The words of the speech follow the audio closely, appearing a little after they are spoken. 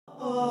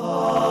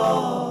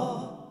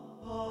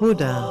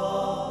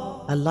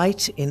Huda, a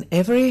light in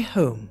every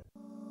home.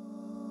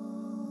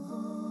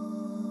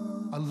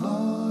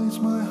 Allah is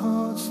my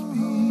heart's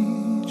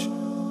speech,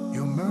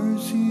 your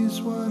mercy is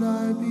what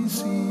I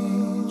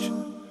beseech.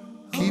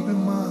 Keep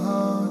in my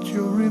heart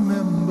your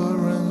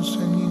remembrance,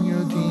 and in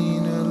your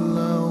deen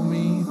allow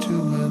me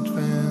to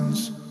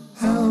advance.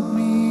 Help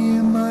me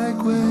in my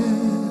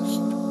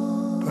quest,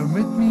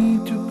 permit me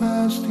to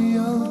pass the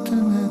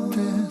ultimate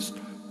test.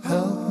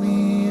 Help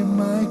me in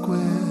my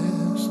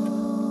quest,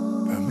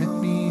 permit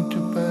me to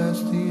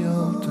pass the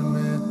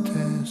ultimate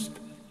test.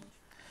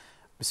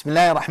 بسم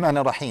الله الرحمن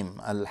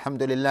الرحيم.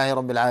 الحمد لله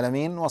رب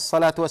العالمين،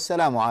 والصلاة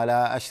والسلام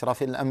على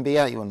أشرف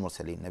الأنبياء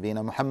والمرسلين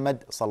نبينا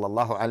محمد صلى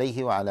الله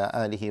عليه وعلى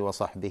آله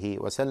وصحبه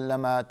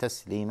وسلم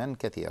تسليما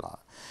كثيرا.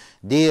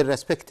 Dear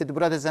respected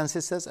brothers and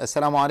sisters,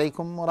 Assalamu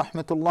alaikum wa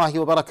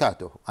rahmatullahi wa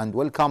barakatuh, and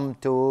welcome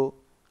to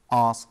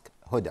Ask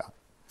Huda.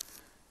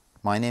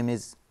 My name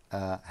is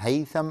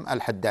Haitham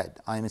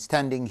Al-Haddad. I am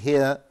standing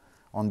here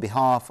on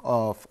behalf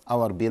of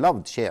our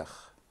beloved Sheikh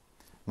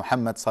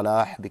Muhammad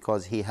Salah,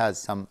 because he has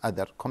some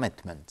other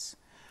commitments.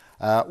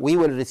 We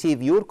will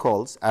receive your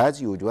calls as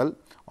usual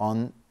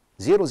on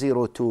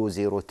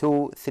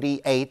 00202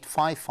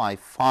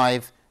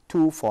 38555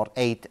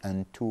 248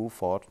 and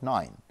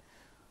 249.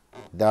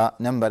 The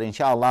number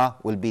inshallah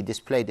will be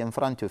displayed in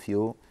front of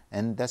you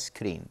in the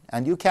screen,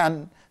 and you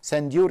can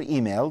send your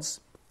emails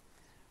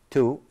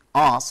to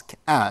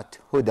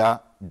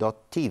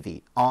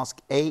ask@huda.tv,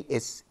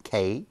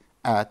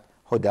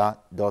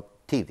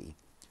 ask@huda.tv.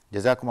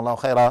 Jazakum Allah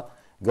khaira.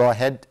 Go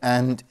ahead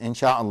and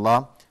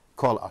inshallah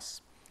call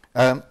us.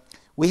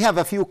 We have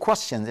a few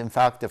questions, in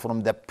fact,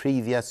 from the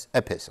previous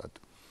episode.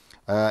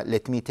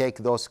 Let me take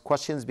those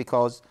questions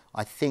because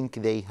I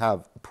think they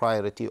have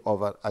priority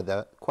over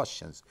other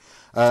questions.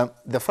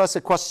 The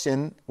first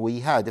question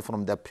we had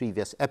from the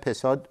previous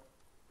episode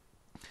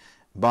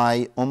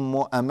by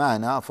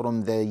Amana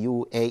from the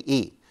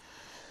UAE.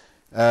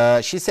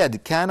 She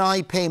said, can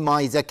I pay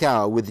my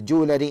zakah with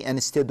jewelry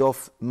instead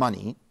of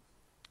money?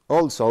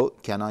 Also,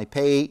 can I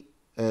pay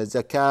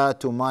zakah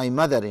to my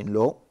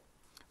mother-in-law?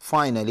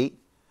 Finally,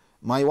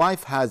 my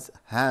wife has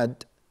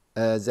had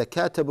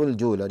zakatable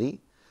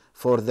jewelry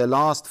for the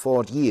last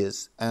 4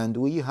 years, and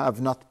we have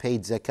not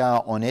paid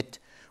zakah on it.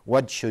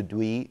 What should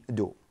we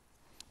do?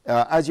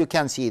 As you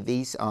can see,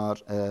 these are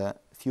a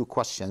few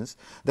questions.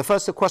 The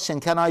first question,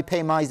 can I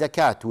pay my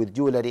zakat with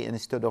jewelry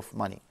instead of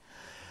money?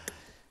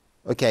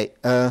 Okay,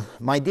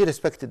 my dear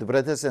respected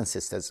brothers and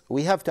sisters,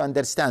 we have to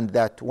understand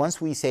that once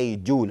we say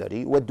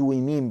jewelry, what do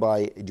we mean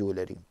by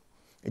jewelry?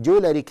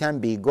 Jewelry can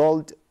be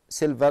gold,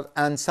 silver,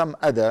 and some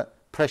other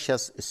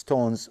precious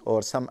stones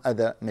or some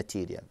other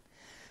material.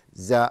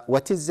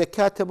 What is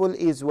zakatable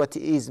is what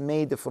is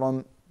made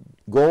from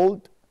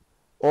gold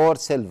or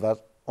silver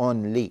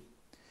only.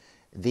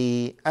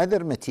 The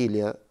other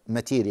material,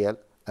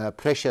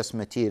 precious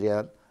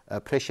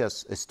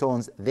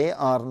stones, they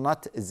are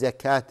not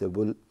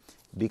zakatable,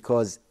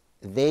 because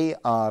they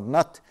are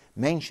not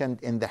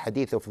mentioned in the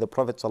hadith of the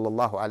Prophet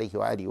sallallahu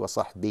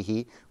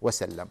alaihi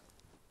wasallam,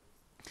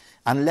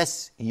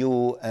 unless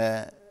you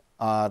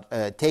are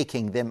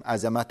taking them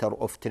as a matter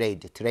of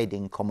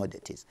trading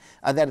commodities.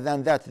 Other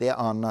than that, they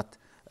are not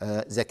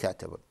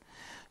zakatable.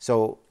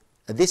 So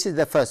this is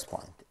the first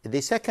point.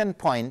 The second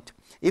point,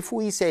 if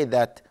we say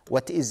that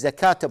what is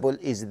zakatable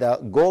is the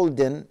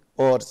golden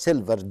or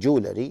silver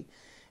jewelry,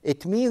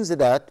 it means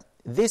that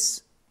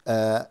this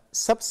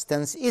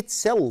substance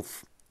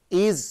itself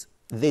is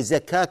the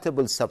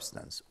zakatable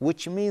substance,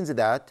 which means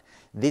that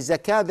the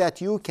zakah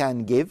that you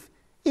can give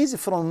is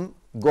from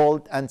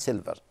gold and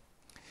silver.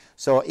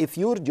 So if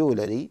your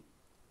jewelry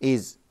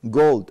is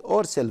gold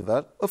or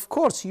silver, of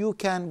course you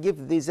can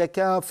give the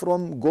zakah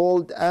from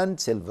gold and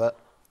silver.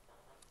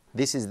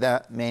 This is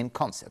the main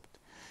concept.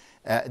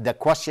 The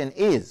question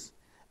is,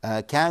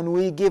 can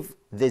we give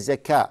the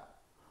zakah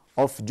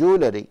of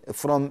jewelry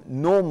from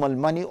normal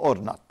money or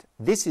not?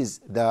 This is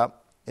the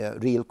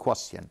real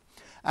question.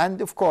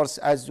 And of course,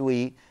 as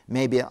we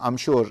maybe, I'm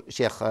sure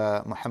Sheikh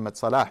Muhammad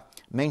Salah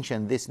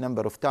mentioned this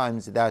number of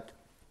times, that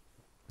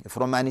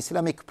from an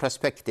Islamic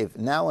perspective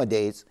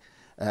nowadays,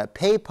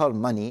 paper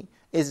money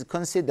is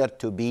considered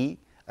to be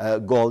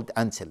gold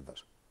and silver,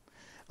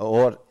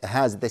 or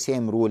has the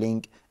same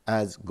ruling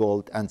as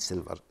gold and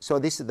silver. So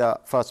this is the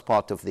first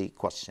part of the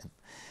question.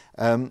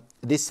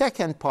 The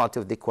second part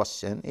of the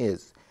question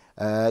is,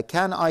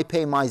 can I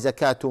pay my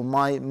zakah to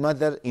my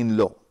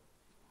mother-in-law?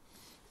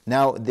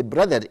 Now, the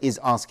brother is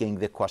asking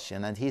the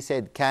question, and he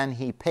said, can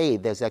he pay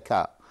the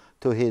zakah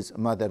to his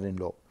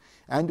mother-in-law?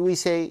 And we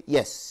say,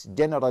 yes,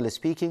 generally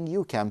speaking,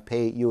 you can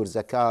pay your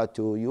zakah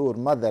to your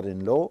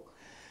mother-in-law,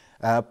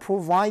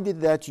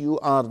 provided that you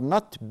are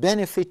not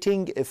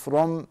benefiting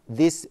from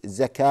this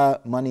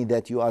zakah money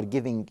that you are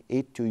giving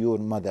it to your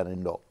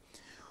mother-in-law.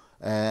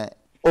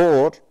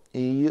 Or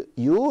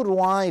your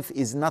wife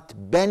is not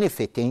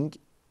benefiting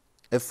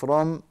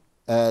from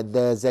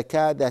the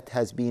zakah that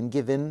has been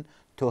given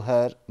to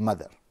her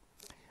mother.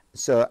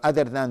 So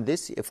other than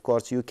this, of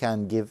course, you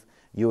can give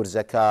your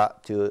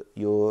zakah to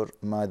your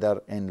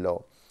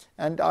mother-in-law.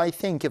 And I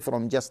think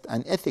from just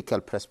an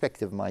ethical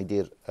perspective, my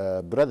dear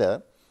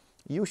brother,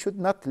 you should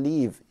not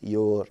leave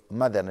your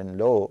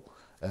mother-in-law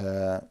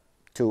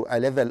to a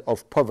level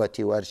of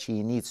poverty where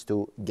she needs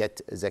to get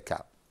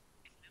zakah.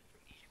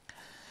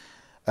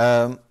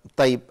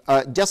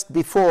 Just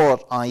before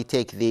I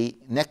take the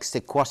next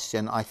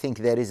question, I think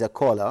there is a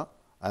caller.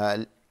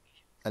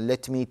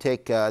 Let me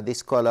take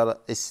this caller,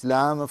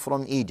 Islam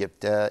from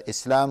Egypt.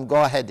 Islam,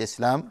 go ahead,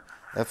 Islam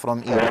from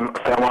Egypt.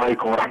 Assalamu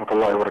alaikum wa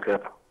rahmatullahi wa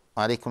barakatuh.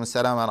 Alaikum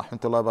assalam wa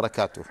rahmatullahi wa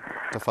barakatuh.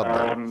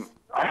 Tafadhal.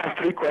 I have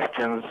 3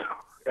 questions.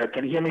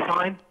 Can you hear me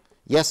fine?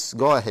 Yes,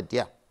 go ahead,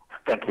 yeah.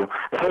 Thank you.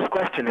 The first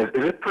question is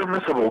it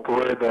permissible to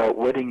wear the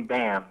wedding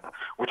band,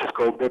 which is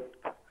called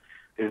bid'ah?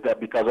 Is that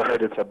because I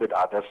heard it's a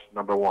bid'ah? That's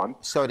number 1.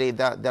 Sorry,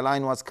 the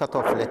line was cut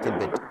off a little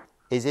bit.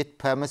 Is it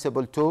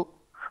permissible to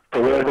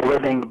wear the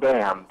wedding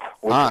band,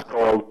 which is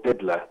called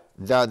bid'ah?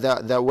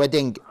 The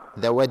wedding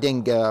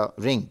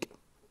ring.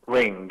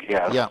 Ring,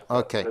 yes. Yeah,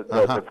 okay.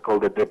 That's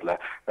called a bid'ah.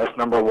 That's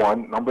number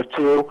 1. Number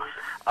 2,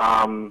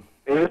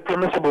 is it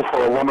permissible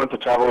for a woman to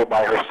travel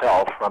by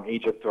herself from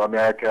Egypt to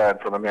America and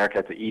from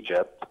America to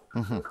Egypt?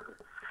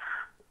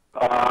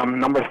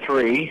 Number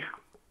 3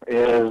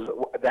 is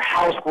the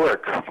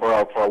housework for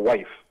a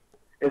wife.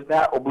 Is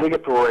that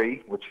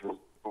obligatory, which is,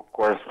 of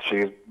course,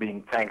 she's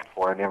being thanked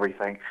for and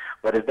everything,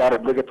 but is that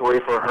obligatory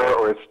for her,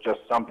 or it's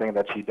just something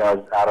that she does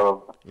out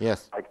of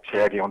like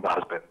charity on the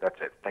husband? That's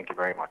it. Thank you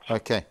very much.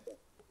 Okay.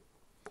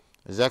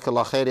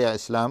 Jazakallah khair ya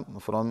Islam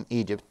from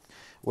Egypt.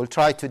 We'll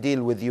try to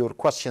deal with your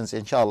questions,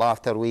 inshallah,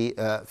 after we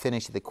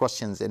finish the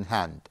questions in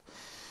hand.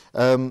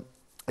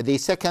 The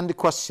second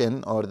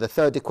question, or the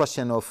third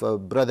question of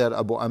Brother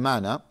Abu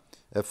Amana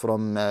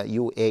from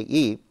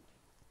UAE,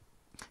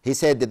 he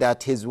said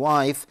that his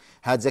wife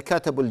had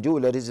zakatable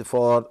jewelries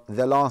for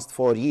the last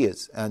 4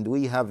 years, and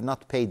we have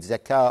not paid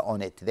zakah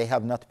on it. They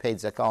have not paid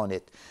zakah on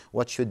it.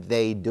 What should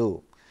they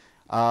do?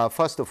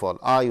 First of all,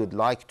 I would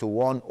like to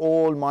warn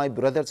all my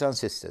brothers and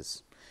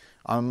sisters.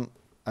 I'm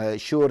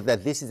sure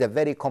that this is a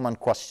very common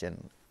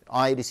question.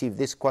 I receive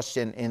this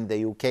question in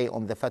the UK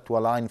on the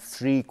fatwa line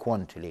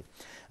frequently,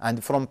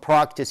 and from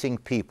practicing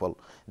people.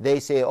 They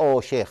say,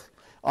 oh Sheikh,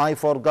 I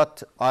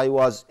forgot, I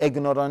was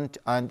ignorant,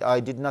 and I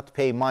did not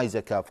pay my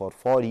zakah for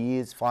 4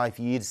 years, 5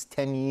 years,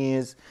 10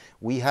 years.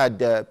 We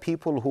had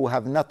people who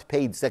have not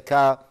paid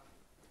zakah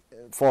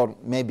for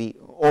maybe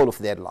all of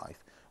their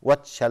life.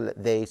 What shall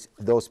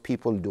those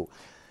people do?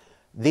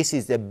 This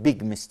is a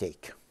big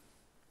mistake.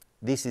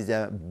 This is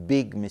a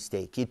big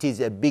mistake. It is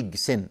a big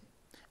sin.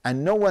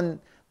 And no one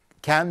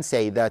can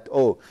say that,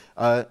 oh,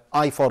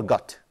 I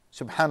forgot.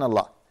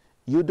 Subhanallah.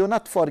 You do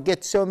not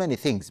forget so many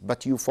things,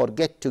 but you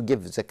forget to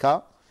give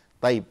zakah.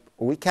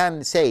 We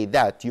can say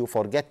that you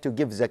forget to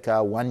give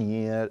zakah 1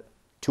 year,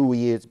 2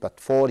 years, but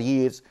 4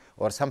 years.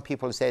 Or some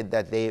people say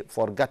that they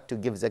forgot to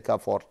give zakah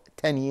for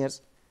 10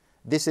 years.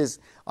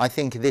 I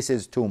think this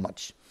is too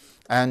much.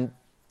 And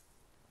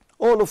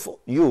all of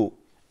you,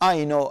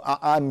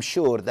 I'm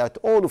sure that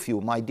all of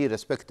you, my dear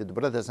respected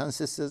brothers and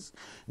sisters,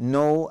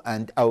 know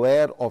and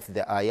aware of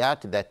the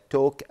ayat that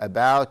talk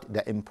about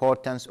the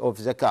importance of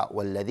zakah.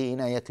 وَالَّذِينَ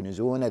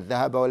يَكْنِزُونَ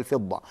الذَّهَبَ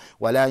وَالْفِضَّةَ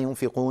وَلَا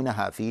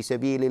يُنْفِقُونَها فِي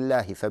سَبِيلِ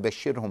اللَّهِ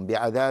فَبَشِّرْهُم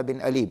بِعَذَابٍ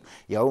أَلِيمٍ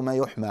يَوْمَ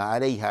يُحْمَى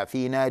عَلَيْهَا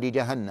فِي نَارِ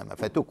جَهَنَّمَ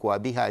فَتُكْوَى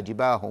بِهَا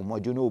جِبَاهُمْ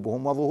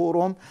وَجُنُوبُهُمْ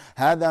وَظُهُورُهُمْ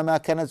هَذَا مَا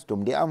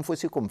كَنَزْتُمْ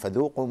لِأَنفُسِكُمْ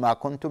فَذُوقُوا مَا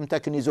كُنْتُمْ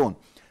تَكْنِزُونَ.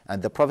 And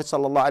the Prophet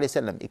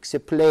ﷺ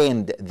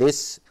explained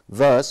this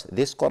verse,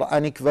 this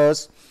Quranic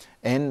verse,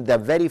 in the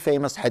very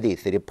famous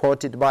hadith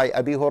reported by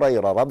Abi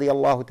Hurairah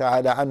radiyallahu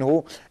ta'ala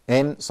anhu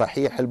in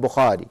Sahih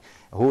al-Bukhari,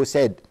 who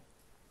said,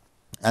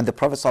 and the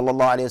Prophet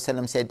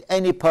ﷺ said,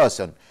 any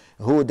person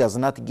who does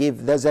not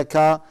give the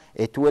zakah,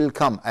 it will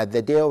come at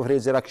the day of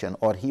resurrection,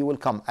 or he will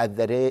come at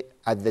the day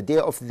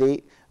of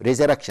the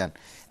resurrection,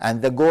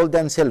 and the gold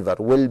and silver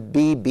will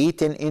be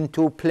beaten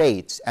into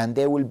plates, and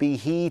they will be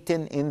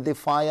heated in the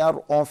fire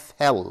of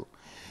hell,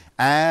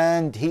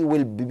 and he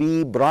will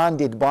be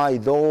branded by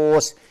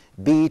those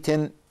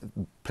beaten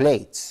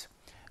plates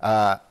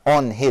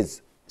on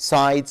his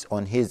sides,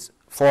 on his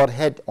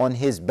forehead, on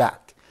his back.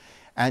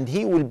 And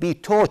he will be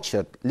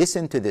tortured.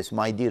 Listen to this,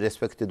 my dear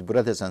respected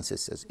brothers and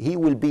sisters. He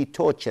will be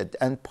tortured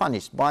and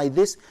punished by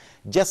this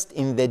just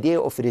in the day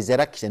of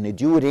resurrection,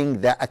 during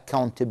the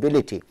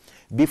accountability,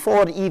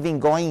 before even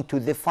going to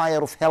the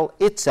fire of hell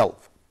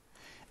itself.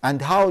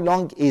 And how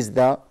long is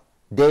the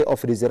day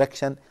of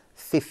resurrection?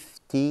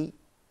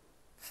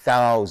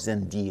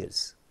 50,000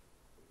 years.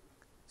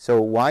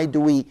 So why do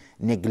we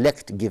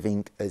neglect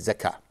giving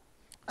zakah?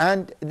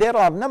 And there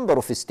are a number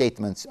of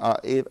statements.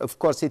 Of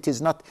course, it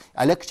is not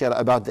a lecture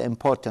about the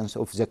importance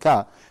of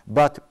zakah,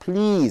 but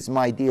please,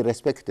 my dear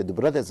respected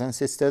brothers and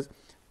sisters,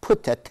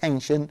 put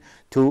attention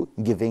to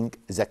giving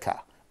zakah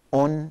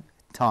on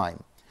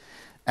time.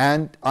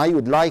 And I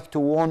would like to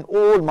warn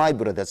all my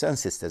brothers and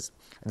sisters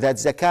that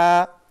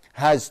zakah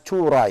has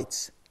 2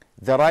 rights: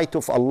 the right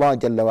of Allah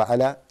Jalla wa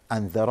Ala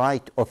and the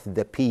right of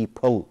the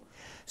people.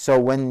 So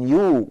when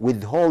you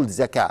withhold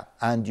zakah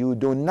and you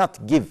do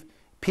not give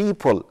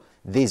people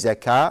the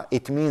zakah,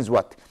 it means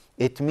what?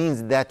 it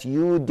means that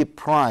you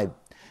deprive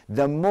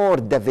the more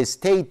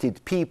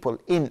devastated people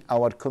in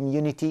our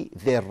community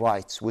their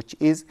rights, which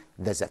is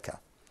the zakah.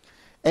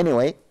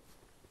 Anyway,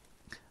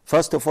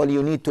 first of all,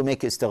 you need to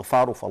make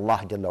istighfar of Allah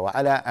Jalla wa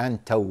Ala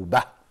and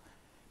tawbah.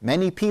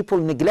 Many people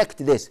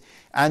neglect this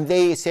and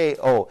they say,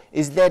 oh,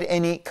 is there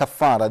any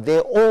kafara? They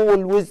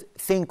always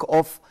think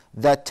of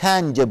the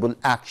tangible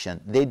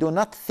action. They do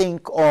not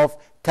think of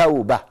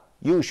tawbah.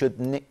 You should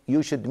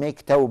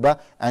make tawbah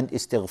and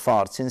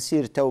istighfar,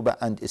 sincere tawbah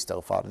and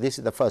istighfar. This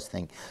is the first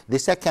thing. The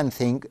second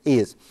thing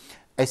is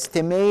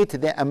estimate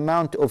the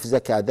amount of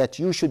zakah that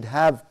you should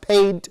have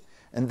paid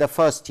in the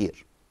first year,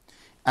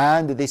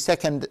 and the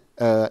second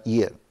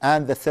year,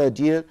 and the third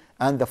year,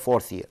 and the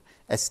fourth year.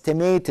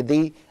 Estimate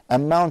the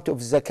amount of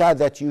zakah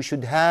that you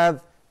should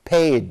have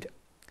paid.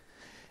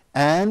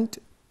 And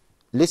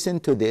listen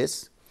to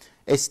this.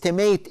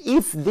 Estimate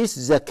if this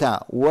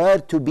zakah were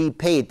to be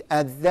paid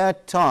at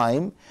that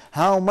time,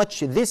 how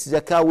much this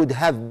zakah would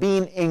have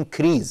been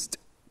increased.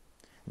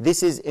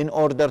 This is in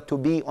order to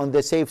be on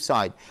the safe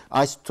side.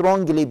 I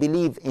strongly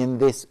believe in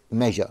this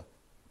measure.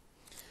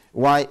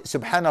 Why,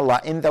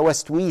 subhanallah, in the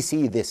West we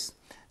see this,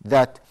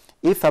 that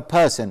if a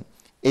person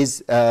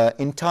is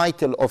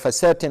entitled of a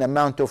certain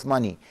amount of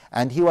money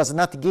and he was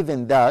not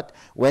given that,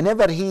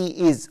 whenever he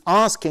is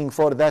asking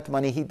for that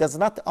money, he does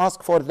not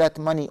ask for that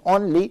money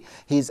only,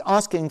 he is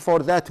asking for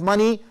that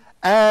money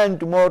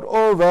and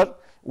moreover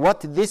what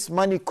this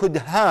money could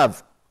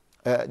have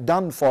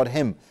done for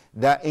him,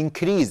 the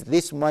increase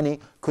this money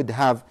could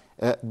have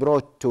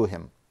brought to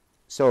him.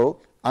 So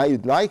I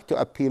would like to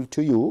appeal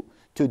to you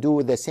to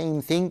do the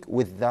same thing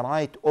with the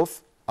right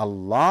of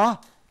Allah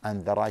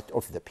and the right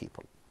of the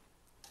people.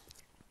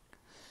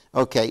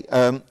 Okay,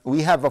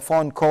 we have a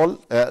phone call,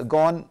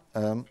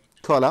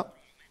 caller.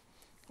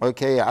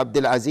 Okay,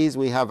 Abdul Aziz,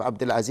 we have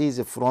Abdul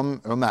Aziz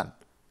from Oman.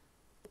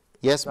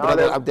 Yes,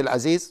 brother Abdul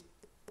Aziz.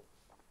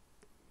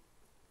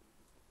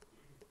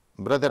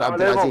 Brother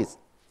Abdul Aziz.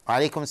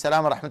 Alaikum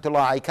salam wa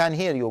rahmatullah. I can't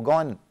hear you. Go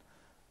on.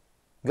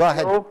 Go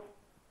ahead. Hello?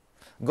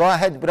 Go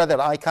ahead, brother.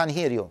 I can't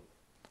hear you.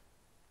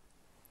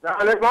 Wa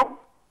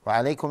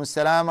alaikum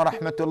salam wa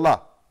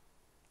rahmatullah.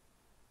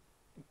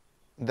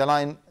 The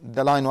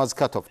line was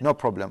cut off. No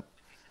problem.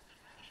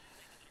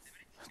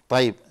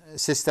 طيب,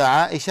 Sister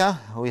Aisha,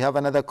 we have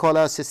another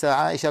caller. Sister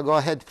Aisha, go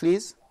ahead,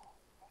 please.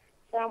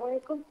 Assalamu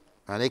alaikum.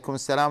 Alaikum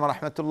salam wa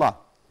rahmatullah.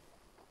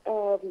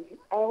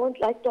 I would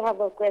like to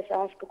have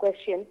ask a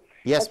question.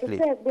 Yes, My please.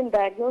 sister has been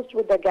diagnosed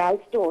with a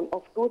gallstone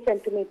of 2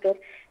 centimeters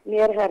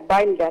near her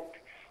bile duct.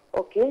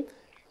 Okay.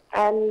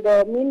 And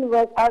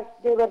meanwhile, as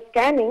they were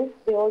scanning,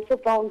 they also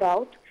found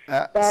out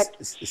that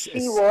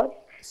she was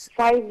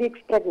 5 weeks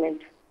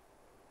pregnant.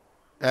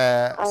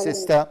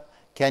 Sister,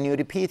 can you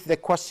repeat the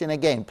question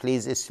again,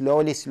 please?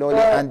 Slowly,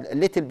 and a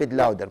little bit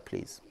louder,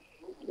 please.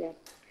 Yeah.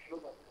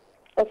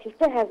 A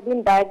sister has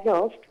been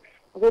diagnosed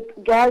with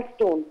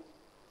gallstone,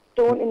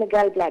 stone in the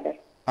gallbladder,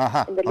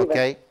 in the liver.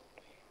 Okay.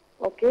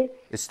 Okay.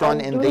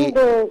 Stone and in during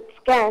the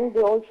scan, they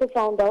also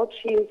found out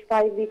she is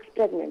 5 weeks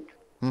pregnant.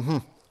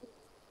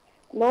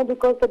 Now,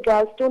 because the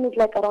gallstone is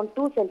like around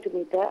 2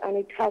 centimeters and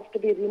it has to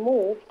be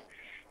removed,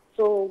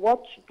 so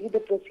what should be the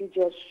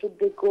procedure? Should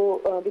they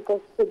go,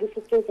 because the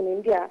sisters in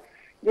India,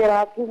 they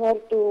are asking her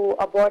to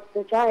abort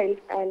the child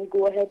and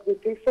go ahead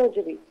with the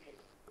surgery.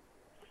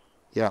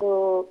 Yeah.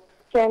 So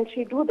can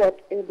she do that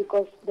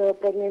because the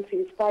pregnancy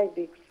is 5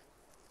 weeks?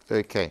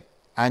 Okay.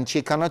 And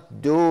she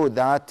cannot do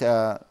that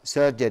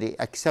surgery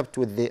except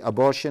with the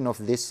abortion of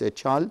this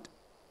child?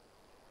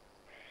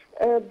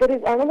 There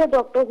is another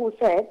doctor who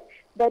said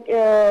that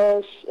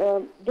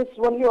this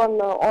only on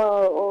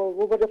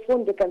over the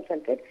phone they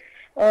consulted,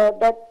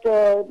 that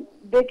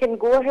they can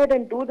go ahead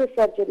and do the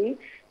surgery,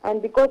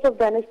 and because of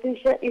the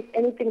anesthesia, if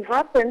anything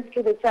happens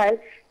to the child,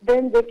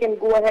 then they can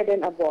go ahead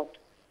and abort.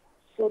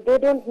 So they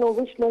don't know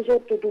which measure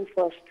to do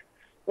first,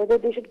 whether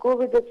they should go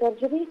with the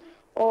surgery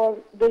or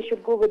they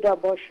should go with the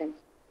abortion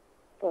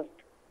first.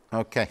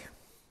 Okay.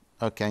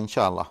 Okay,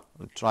 inshallah.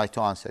 We'll try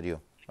to answer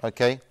you.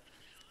 Okay.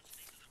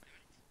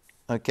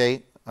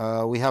 Okay.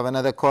 We have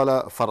another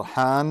caller,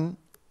 Farhan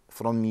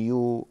from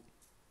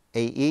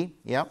UAE.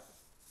 Yeah.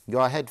 Go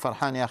ahead,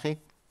 Farhan, ya akhi.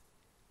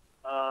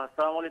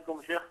 Assalamu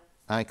alaikum, Sheikh.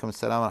 Alaikum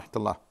assalam wa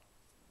rahmatullah.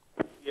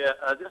 Yeah,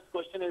 this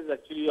question is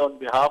actually on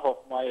behalf of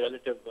my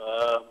relative.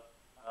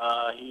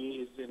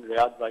 He is in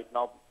Riyadh right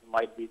now. He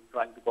might be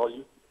trying to call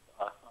you.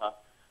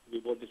 We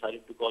both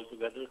decided to call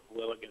together,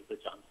 whoever gets the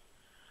chance.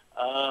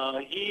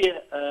 He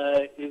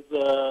is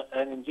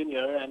an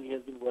engineer and he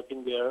has been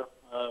working there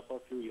for a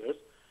few years.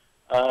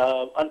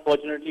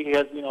 Unfortunately, he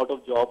has been out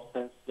of job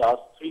since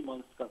last 3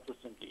 months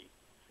consistently.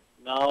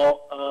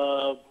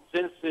 Now,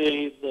 since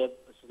it's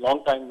a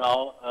long time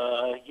now,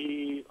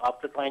 he,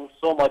 after trying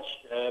so much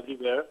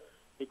everywhere,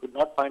 he could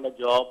not find a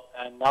job,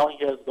 and now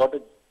he has got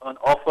an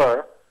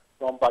offer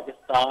from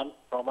Pakistan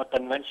from a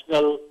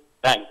conventional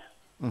bank.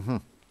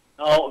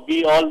 Now,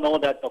 we all know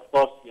that, of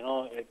course,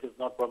 it is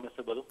not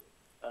permissible.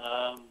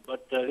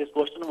 But his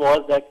question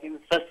was that in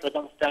such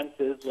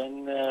circumstances,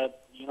 when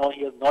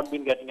he has not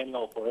been getting any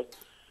offers,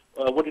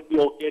 would it be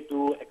okay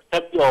to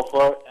accept the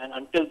offer and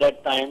until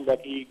that time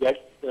that he gets,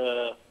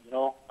 a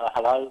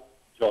halal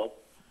job?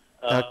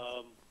 And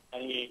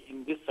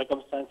in these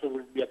circumstances,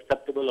 would it be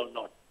acceptable or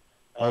not?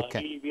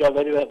 Okay. We are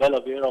very well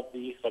aware of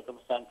the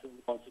circumstances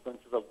and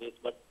consequences of this,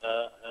 but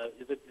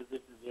is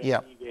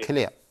there any way?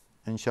 Clear.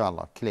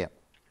 Inshallah, clear.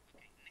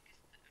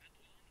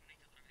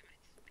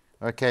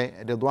 Okay,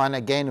 Ridwan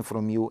again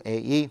from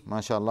UAE,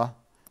 mashallah.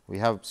 We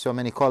have so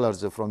many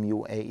callers from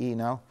UAE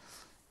now.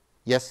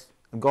 Yes,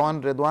 go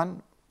on,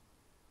 Ridwan.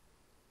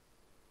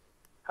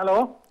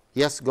 Hello?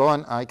 Yes, go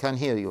on, I can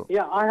hear you.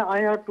 Yeah,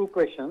 I have two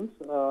questions.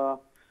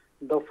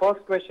 The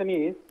first question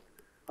is,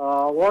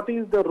 what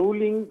is the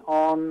ruling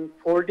on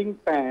folding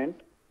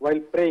pant while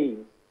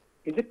praying?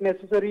 Is it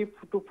necessary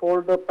to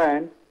fold the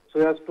pant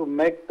so as to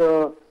make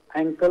the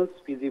ankles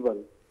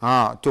visible?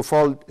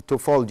 To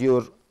fold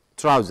your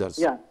trousers.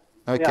 Yeah.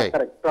 Okay. Yeah,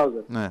 correct.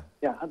 Trousers. Yeah.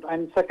 Yeah.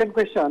 And second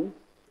question,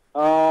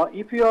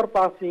 if you are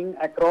passing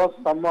across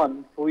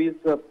someone who is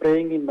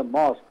praying in the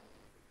mosque,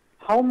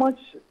 how much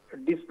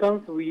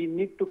distance we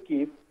need to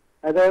keep?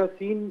 As I have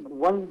seen,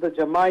 once the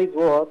Jama'ah is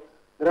over,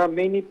 there are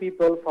many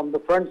people from the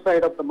front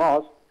side of the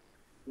mosque.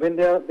 When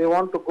they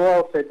want to go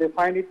outside, they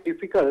find it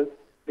difficult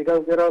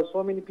because there are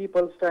so many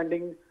people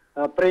standing,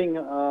 praying,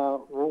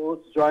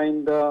 who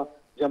join the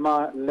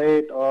Jama'ah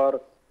late or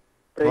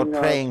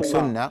praying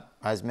Sunnah,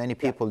 as many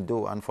people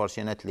do,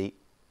 unfortunately.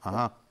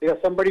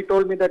 Because somebody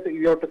told me that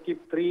you have to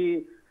keep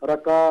 3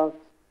 rakah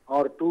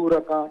or 2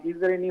 rakah. Is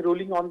there any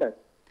ruling on that?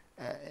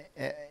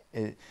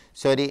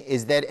 Sorry,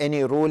 is there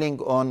any ruling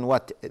on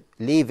what?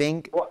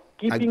 Leaving?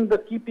 Keeping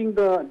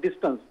the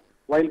distance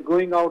while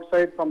going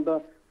outside from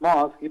the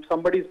mosque. If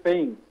somebody is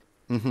praying,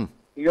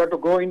 you have to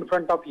go in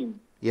front of him.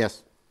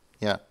 Yes.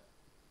 Yeah.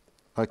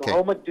 Okay. So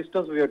how much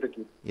distance we have to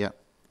keep? Yeah.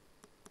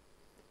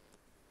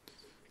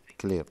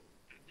 Clear.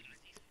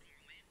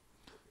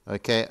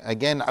 Okay,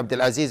 again,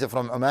 Abdul Aziz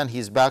from Oman,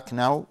 he's back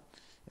now.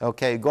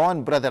 Okay, go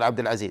on, brother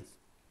Abdul Aziz.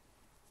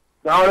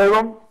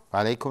 Assalamu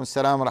Alaikum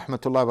assalam wa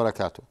rahmatullahi wa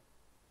barakatuh.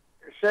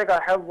 Sheikh, I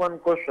have one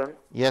question.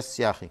 Yes,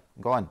 Yahi,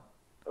 go on.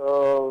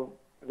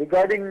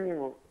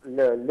 Regarding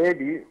the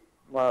lady,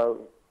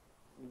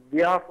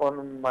 behalf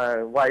on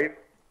my wife,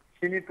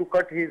 she need to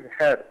cut his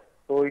hair.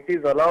 So it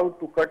is allowed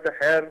to cut the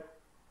hair,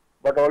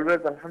 but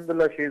always,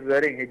 alhamdulillah, she is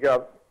wearing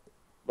hijab,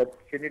 but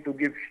she need to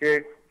give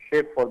shape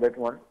for that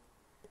one.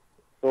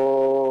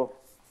 So,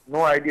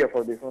 no idea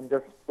for this one,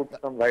 just put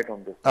some light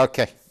on this.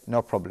 Okay,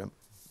 no problem,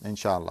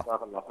 inshallah.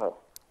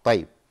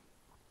 طيب.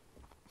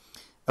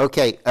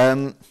 Okay,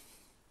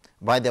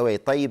 by the way,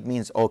 طيب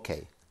means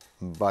okay,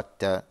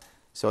 but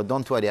so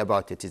don't worry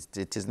about it.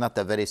 It is not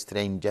a very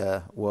strange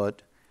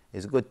word.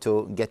 It's good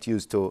to get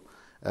used to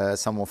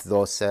some of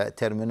those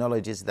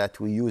terminologies that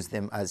we use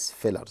them as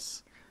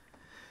fillers.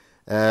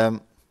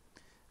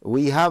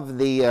 We have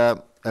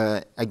the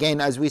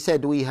again, as we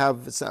said, we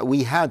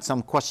had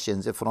some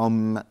questions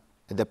from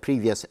the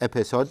previous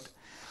episode.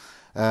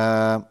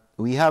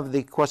 We have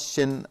the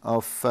question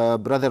of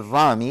Brother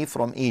Rami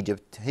from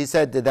Egypt. He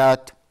said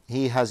that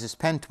he has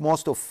spent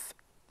most of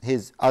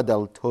his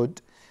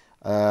adulthood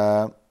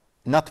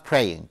not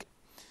praying.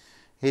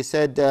 He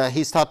said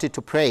he started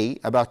to pray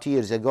about 2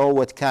 years ago.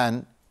 What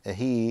can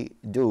he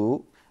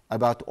do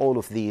about all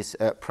of these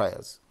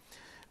prayers?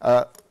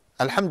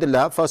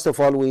 Alhamdulillah, first of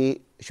all,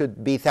 we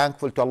should be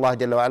thankful to Allah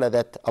Jalla wa Ala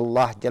that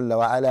Allah Jalla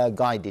wa Ala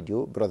guided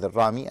you, Brother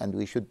Rami, and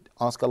we should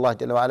ask Allah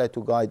Jalla wa Ala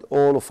to guide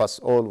all of us,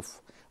 all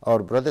of our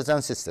brothers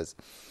and sisters.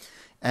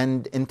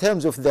 And in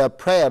terms of the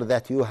prayer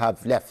that you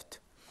have left,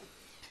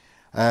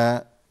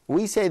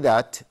 we say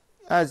that,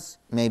 as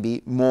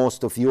maybe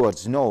most of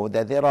viewers know,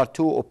 that there are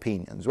two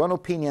opinions. One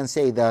opinion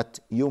say that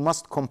you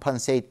must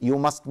compensate, you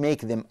must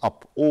make them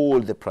up,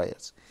 all the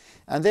prayers.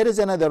 And there is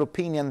another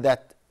opinion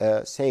that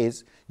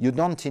says you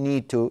don't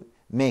need to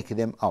make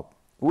them up.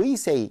 We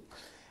say,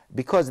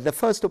 because the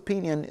first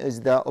opinion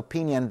is the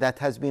opinion that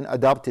has been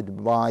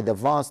adopted by the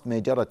vast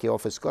majority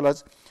of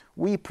scholars,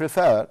 we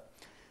prefer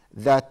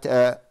that,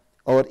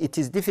 or it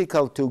is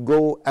difficult to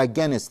go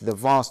against the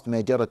vast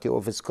majority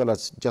of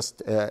scholars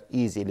just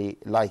easily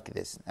like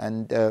this.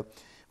 And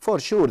for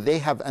sure, they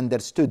have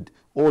understood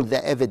all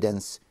the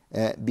evidence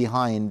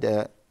behind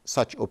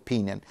such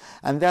opinion.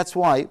 And that's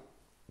why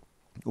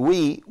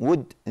we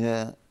would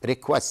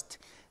request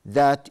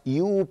that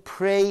you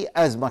pray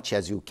as much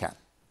as you can.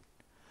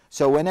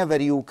 So whenever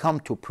you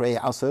come to pray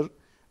Asr,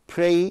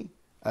 pray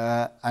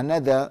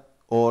another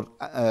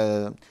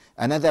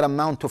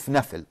amount of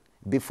nafil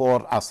before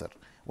Asr.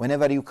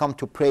 Whenever you come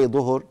to pray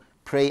Dhuhr,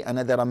 pray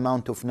another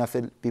amount of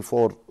nafil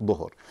before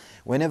Dhuhr.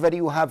 Whenever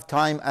you have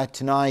time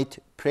at night,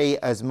 pray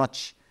as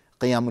much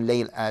Qiyamul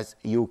Layl as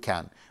you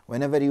can.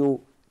 Whenever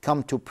you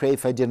come to pray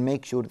Fajr,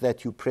 make sure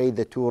that you pray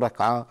the 2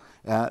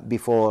 rak'ah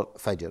before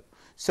Fajr.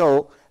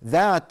 So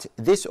that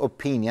this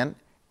opinion,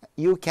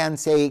 you can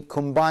say,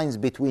 combines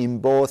between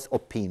both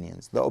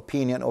opinions, the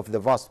opinion of the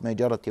vast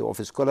majority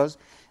of scholars,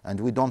 and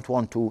we don't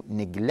want to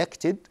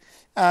neglect it,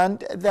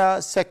 and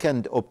the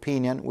second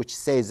opinion, which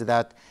says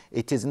that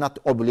it is not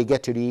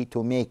obligatory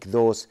to make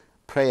those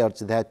prayers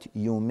that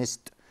you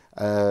missed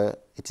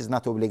it is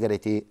not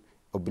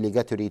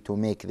obligatory to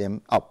make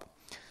them up.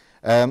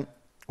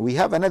 We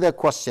have another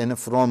question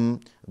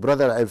from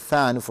Brother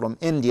Irfan from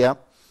India.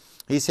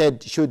 He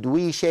said, should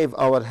we shave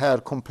our hair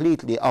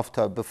completely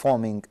after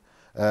performing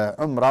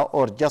Umrah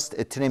or just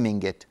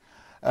trimming it?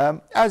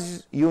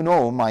 As you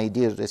know, my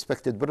dear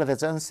respected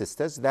brothers and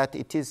sisters, that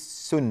it is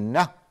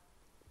sunnah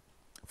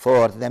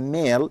for the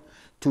male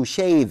to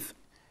shave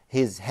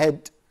his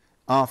head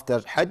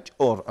after Hajj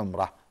or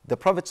Umrah. The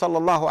Prophet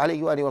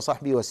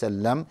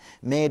ﷺ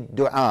made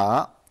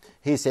dua.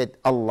 He said,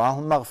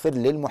 Allahumma ghfir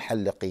lil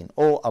muhalliqeen.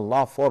 Oh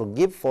Allah,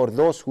 forgive for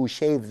those who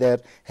shave their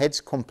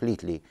heads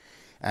completely.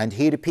 And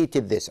he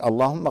repeated this,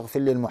 Allahumma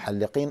ghfir lil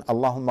muhalliqeen,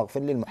 Allahumma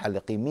ghfir lil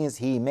muhalliqeen, means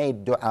he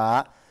made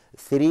dua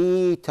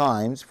 3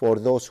 times for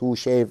those who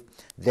shave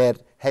their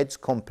heads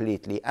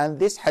completely. And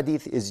this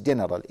hadith is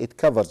general. It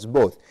covers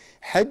both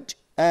Hajj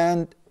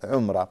and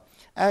Umrah.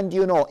 And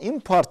you know, in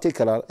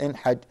particular in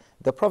Hajj,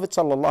 the Prophet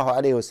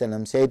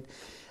ﷺ said,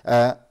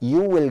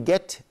 you will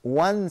get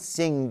 1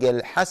 single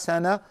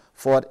hasana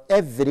for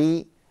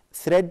every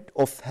thread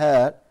of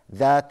hair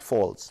that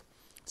falls.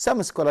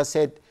 Some scholars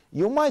said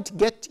you might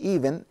get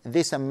even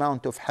this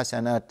amount of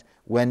hasanat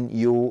when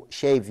you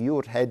shave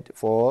your head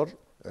for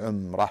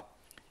Umrah.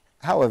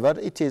 However,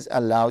 it is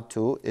allowed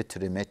to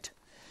trim it.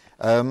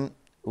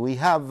 We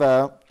have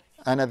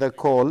another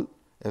call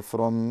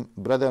from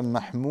Brother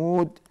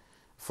Mahmoud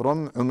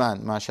from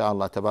Oman,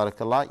 MashaAllah,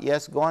 Tabarakallah.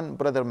 Yes, go on,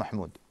 Brother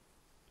Mahmoud.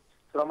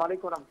 Assalamu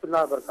alaikum wa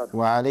rahmatullahi wa barakatuh.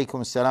 Wa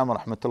alaikum assalam wa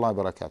rahmatullahi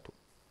wa barakatuh.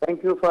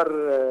 Thank you for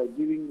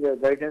giving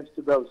guidance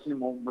to the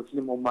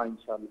Muslim Ummah,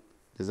 inshallah.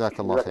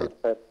 Jazakallah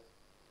khair.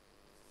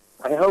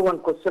 I have one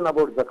question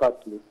about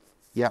zakat, please.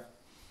 Yeah.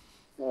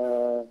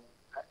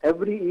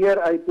 Every year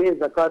I pay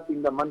zakat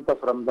in the month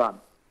of Ramadan.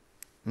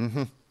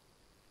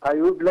 I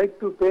would like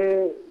to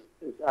pay,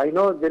 I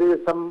know there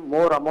is some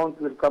more amount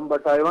will come,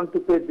 but I want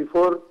to pay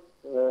before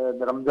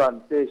the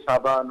Ramadan, say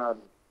Shaban or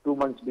 2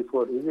 months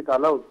before. Is it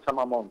allowed, some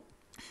amount?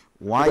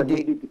 Why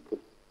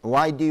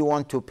do you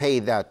want to pay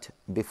that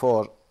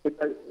before?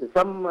 Because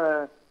some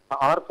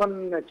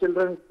orphan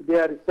children, they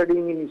are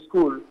studying in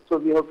school, so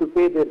we have to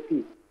pay their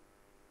fees.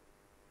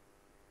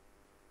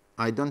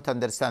 I don't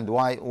understand.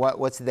 Why?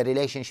 What's the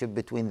relationship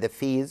between the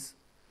fees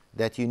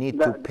that you need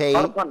to pay?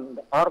 Orphan,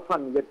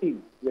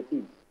 yatim.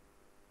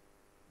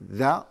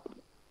 The?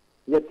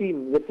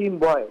 Yatim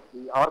boy,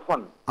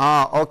 orphan.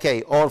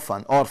 Okay,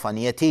 orphan,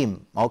 yatim.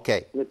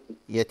 Okay,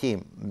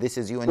 yatim. This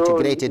is you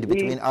integrated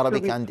between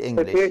Arabic and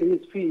English. Paid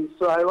his fees,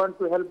 so I want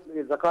to help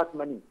zakat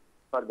money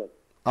for that.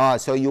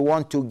 So you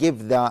want to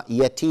give the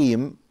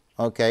yatim,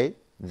 okay,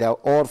 the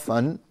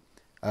orphan,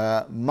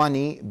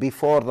 money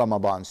before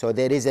Ramadan. So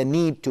there is a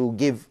need to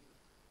give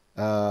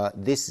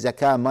this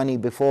zakah money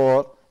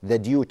before the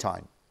due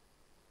time.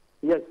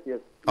 Yes.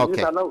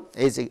 Okay.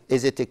 Is it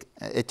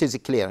allowed? It is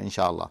clear,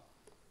 inshallah.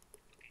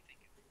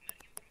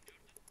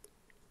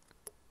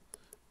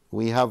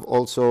 We have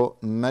also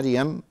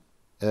Maryam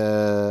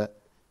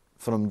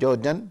from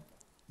Jordan.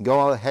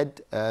 Go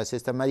ahead,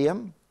 Sister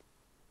Maryam.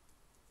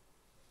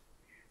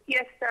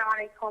 Yes, assalamu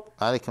alaikum.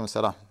 Alaikum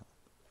salam.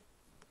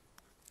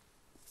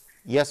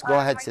 Yes, go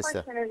ahead,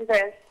 sister. My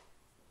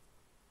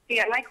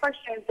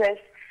question is this.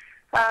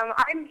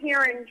 I'm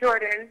here in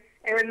Jordan,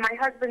 and my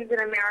husband's in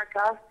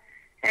America,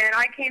 and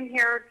I came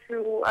here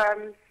to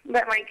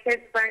let my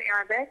kids learn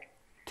Arabic.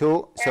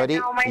 You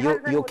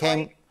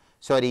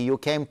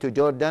came to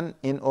Jordan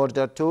in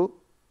order to?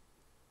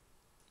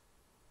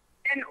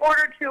 In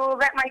order to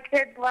let my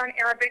kids learn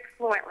Arabic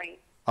fluently.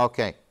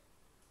 Okay.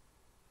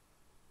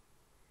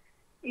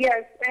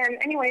 Yes,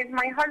 and anyways,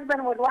 my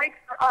husband would like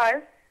for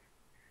us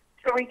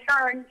to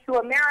return to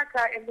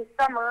America in the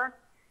summer,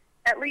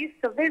 at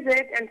least to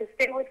visit and to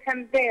stay with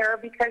him there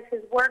because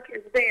his work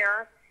is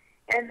there.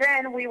 And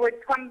then we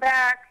would come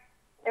back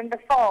in the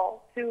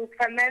fall to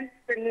commence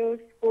the new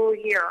school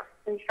year,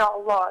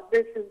 inshallah.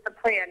 This is the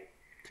plan.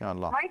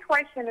 Inshallah. My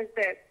question is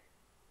this.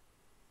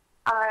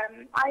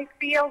 I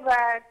feel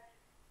that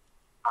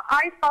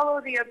I follow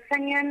the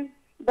opinion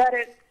that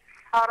it's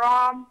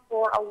haram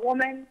for a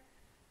woman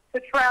to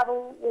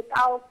travel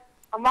without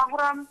a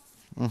mahram.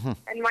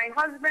 And my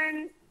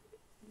husband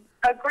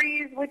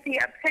agrees with the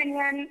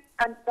opinion,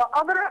 and the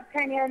other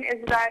opinion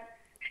is that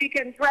she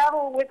can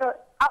travel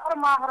without a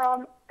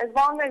mahram as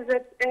long as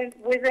it's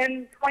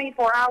within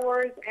 24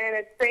 hours and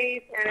it's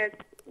safe and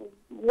it's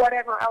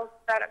whatever else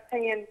that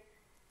opinion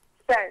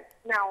says.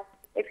 Now,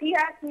 if he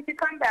asks me to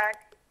come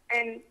back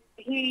and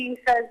he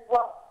says,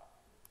 well,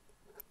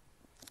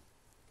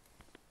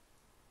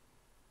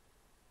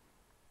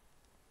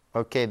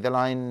 okay, the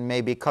line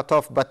may be cut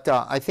off, but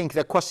I think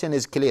the question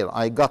is clear.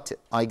 I got it.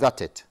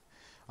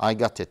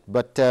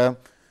 But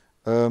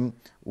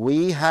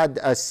we had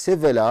a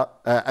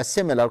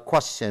similar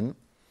question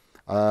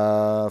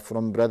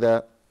from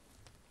Brother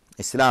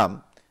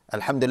Islam.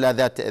 Alhamdulillah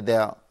that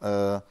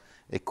the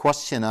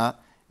questioner,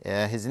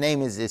 his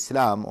name is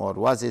Islam or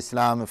was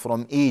Islam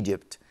from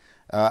Egypt.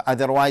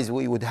 Otherwise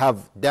we would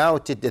have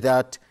doubted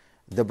that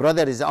the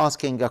brother is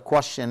asking a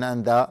question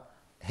and the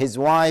his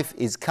wife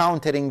is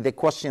countering the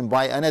question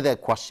by another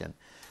question,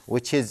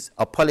 which is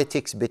a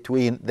politics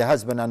between the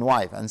husband and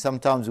wife. And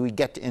sometimes we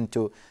get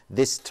into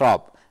this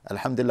trap.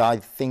 Alhamdulillah, I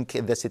think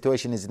the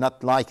situation is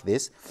not like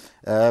this,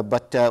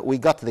 but we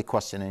got the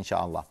question,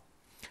 inshallah.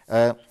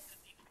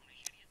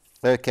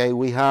 Okay,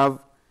 we have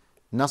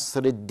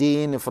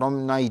Nasruddin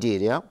from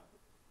Nigeria.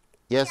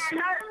 Yes. When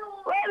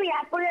we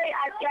are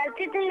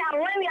sitting down,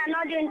 when we are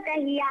not doing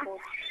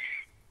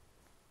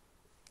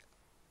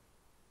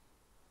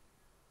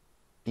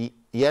tahiyya.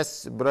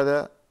 Yes,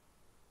 brother.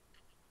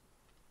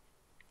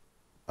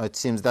 It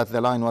seems that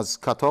the line was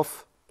cut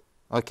off.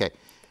 Okay.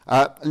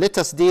 Let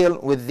us deal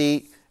with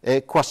the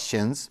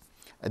questions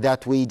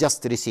that we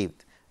just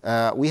received.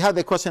 We had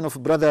the question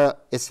of Brother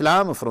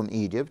Islam from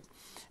Egypt,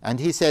 and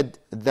he said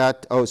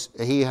that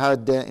he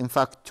had, in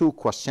fact, two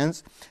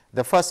questions.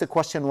 The first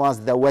question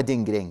was the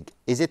wedding ring.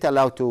 Is it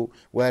allowed to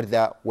wear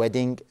the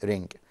wedding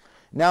ring?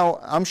 Now,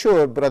 I'm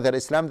sure, Brother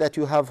Islam, that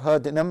you have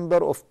heard a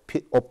number of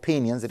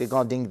opinions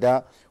regarding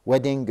the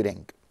wedding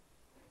ring.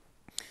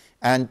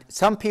 And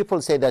some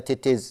people say that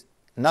it is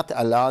not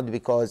allowed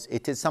because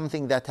it is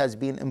something that has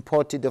been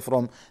imported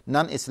from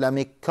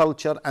non-Islamic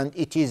culture, and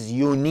it is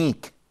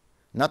unique.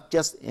 Not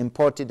just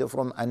imported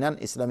from a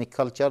non-Islamic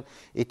culture,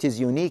 it is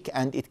unique,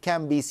 and it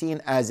can be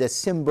seen as a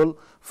symbol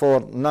for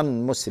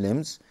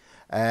non-Muslims.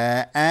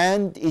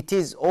 And it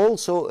is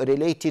also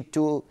related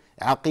to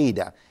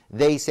Aqidah.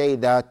 They say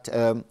that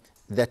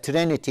the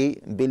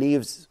Trinity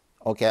believes,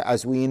 okay,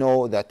 as we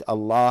know, that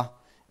Allah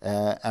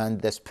and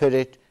the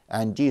Spirit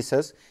and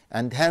Jesus,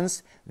 and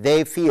hence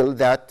they feel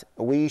that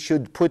we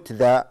should put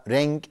the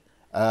ring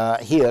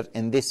here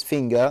in this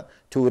finger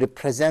to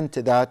represent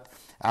that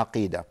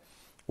Aqidah.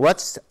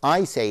 What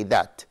I say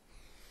that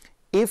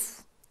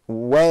if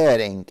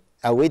wearing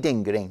a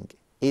wedding ring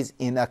is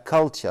in a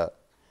culture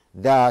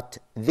that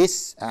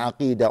this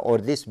Aqidah or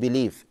this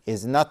belief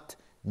is not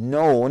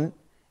known,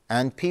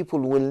 and people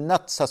will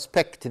not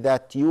suspect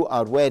that you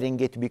are wearing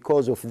it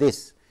because of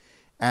this,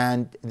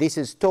 and this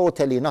is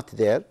totally not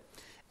there,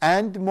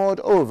 and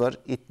moreover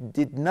it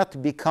did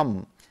not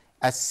become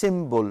a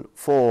symbol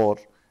for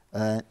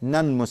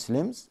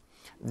non-Muslims,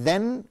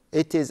 then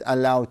it is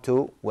allowed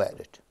to wear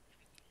it.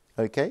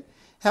 Okay.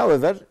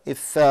 However,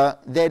 if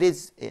there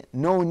is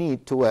no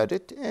need to wear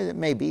it,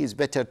 maybe it's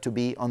better to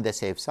be on the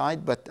safe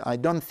side, but I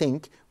don't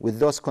think with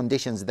those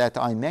conditions that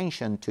I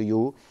mentioned to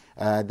you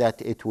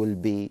that it will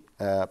be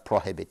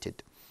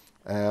prohibited.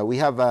 We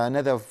have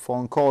another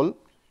phone call.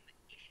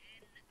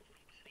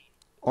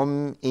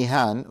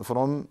 Ihan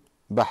from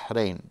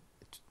Bahrain.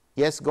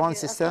 Yes, go on,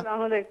 sister.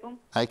 Assalamu alaikum.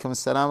 Alaikum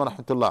assalam wa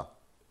rahmatullah.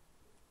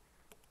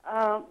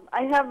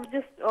 I have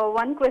just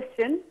one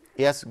question.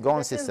 Yes, go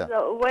on, sister.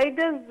 Why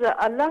does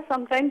Allah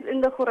sometimes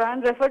in the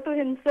Quran refer to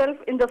himself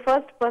in the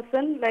first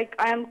person, like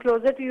I am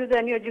closer to you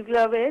than your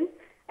jugular vein,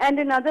 and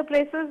in other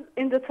places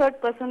in the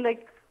third person,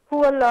 like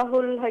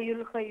Huwallahul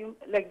Hayyul Qayyum,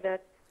 like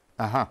that?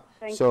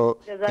 So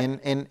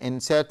in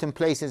certain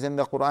places in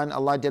the Quran,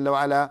 Allah Jalla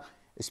wa Ala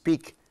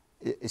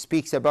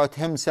speaks about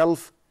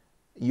himself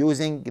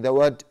using the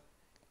word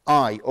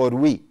I or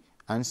we,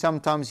 and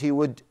sometimes he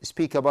would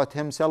speak about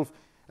himself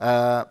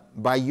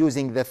by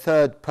using the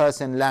third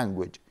person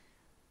language,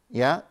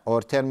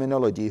 or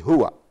terminology,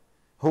 huwa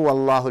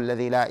Allahu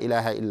alladhi la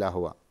ilaha illa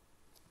huwa.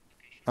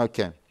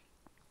 Okay,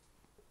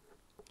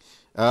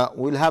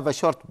 we'll have a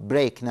short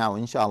break now,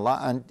 inshallah,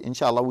 and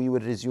inshallah we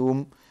will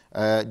resume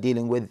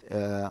dealing with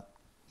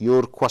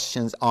your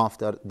questions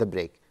after the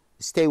break.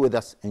 Stay with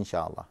us,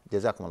 inshallah.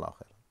 Jazakumullah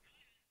khair.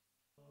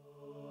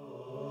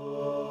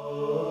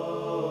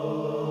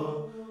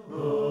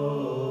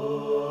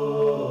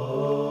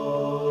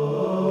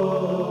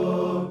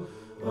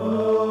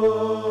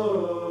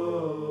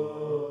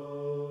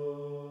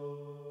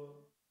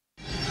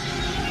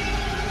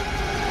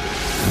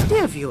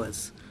 Dear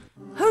viewers,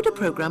 Huda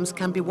programs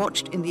can be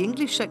watched in the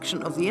English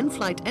section of the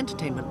in-flight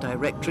entertainment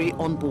directory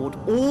on board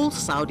all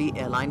Saudi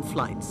airline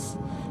flights,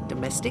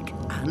 domestic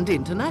and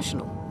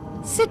international.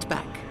 Sit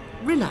back,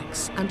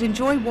 relax and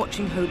enjoy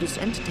watching Huda's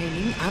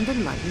entertaining and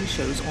enlightening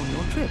shows on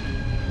your trip.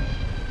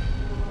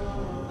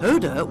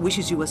 Huda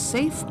wishes you a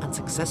safe and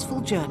successful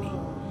journey.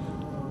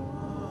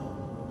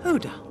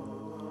 Huda,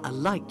 a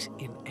light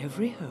in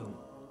every home.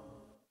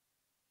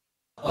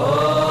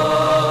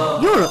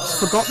 Europe's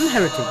forgotten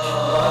heritage.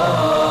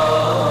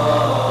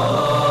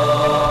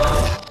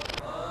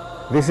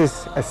 This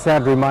is a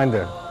sad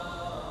reminder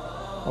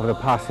of the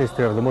past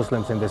history of the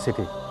Muslims in the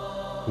city.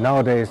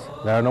 Nowadays,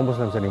 there are no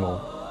Muslims anymore.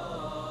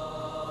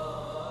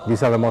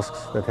 These are the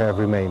mosques that have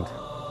remained.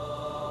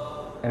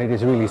 And it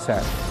is really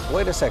sad.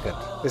 Wait a second,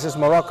 this is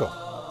Morocco.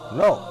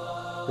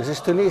 No, this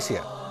is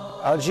Tunisia,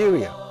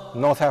 Algeria,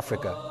 North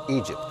Africa,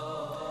 Egypt.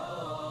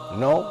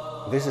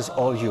 No, this is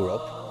all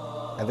Europe,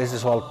 and this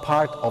is all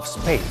part of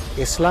Spain.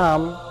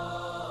 Islam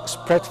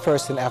spread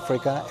first in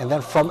Africa, and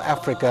then from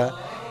Africa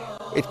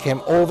it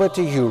came over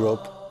to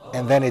Europe,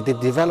 and then it did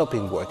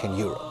developing work in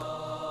Europe.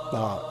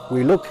 Now,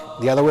 we look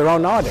the other way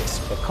around nowadays.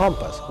 The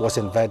compass was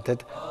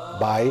invented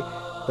by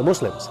the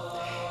Muslims.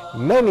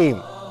 Many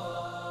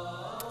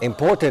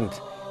important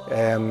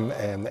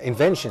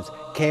inventions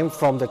came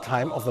from the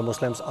time of the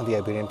Muslims on the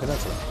Iberian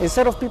Peninsula.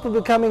 Instead of people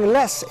becoming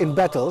less in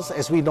battles,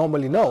 as we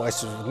normally know,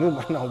 as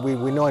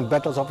we know in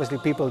battles obviously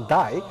people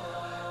die,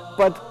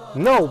 but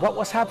no, what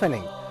was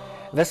happening?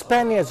 The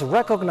Spaniards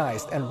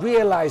recognized and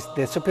realized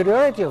the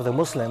superiority of the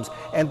Muslims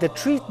and the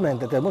treatment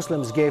that the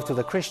Muslims gave to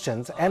the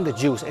Christians and the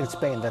Jews in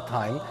Spain at that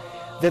time,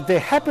 that they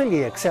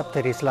happily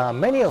accepted Islam,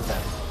 many of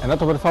them. And not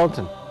about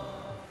fountain,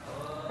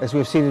 as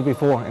we've seen it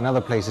before in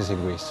other places in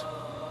Greece.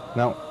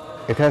 Now,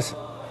 it has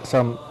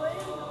some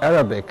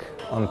Arabic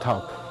on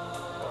top,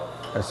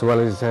 as well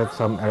as it had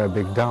some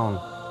Arabic down,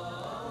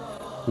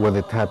 where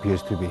the tap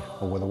used to be,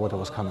 or where the water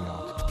was coming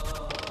out.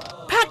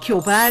 Pack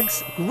your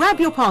bags, grab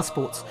your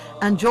passports,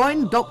 and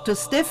join Dr.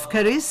 Steph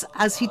Keris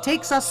as he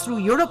takes us through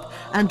Europe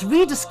and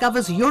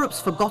rediscovers Europe's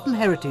forgotten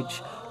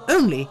heritage,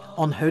 only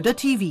on Huda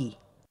TV.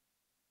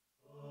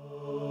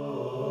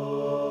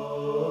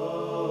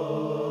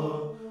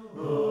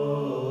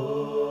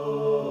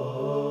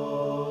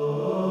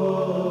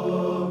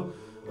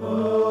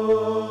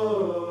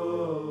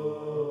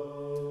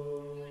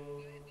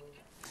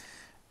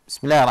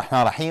 Bismillah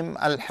ar-Rahman ar-Rahim.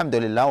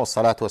 Alhamdulillah wa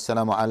salatu wa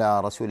salamu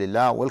ala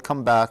Rasulillah.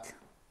 Welcome back,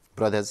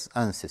 brothers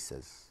and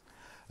sisters.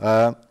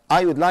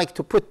 I would like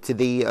to put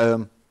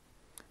the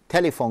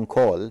telephone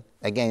call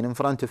again in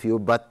front of you,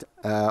 but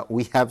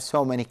we have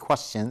so many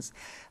questions,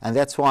 and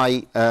that's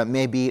why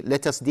maybe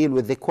let us deal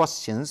with the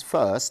questions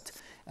first,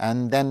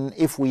 and then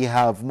if we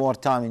have more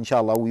time,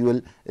 inshallah, we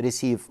will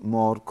receive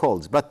more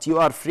calls. But you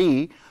are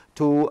free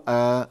to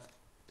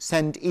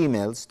send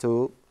emails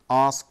to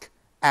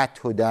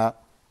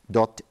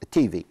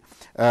ask@huda.tv.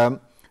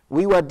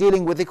 We were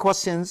dealing with the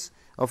questions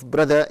of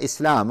Brother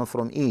Islam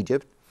from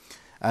Egypt,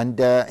 and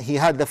he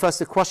had the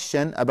first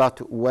question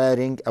about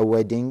wearing a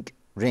wedding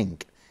ring.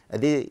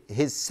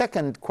 His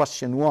second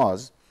question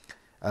was,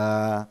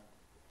 are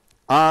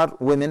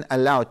women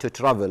allowed to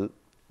travel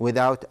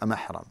without a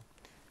mahram?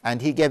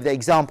 And he gave the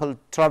example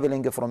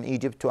traveling from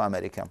Egypt to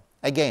America.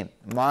 Again,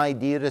 my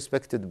dear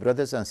respected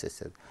brothers and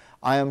sisters,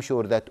 I am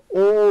sure that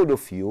all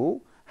of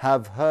you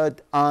have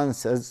heard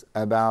answers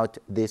about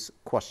this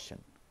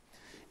question.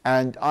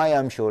 And I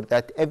am sure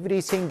that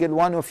every single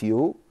one of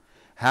you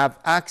have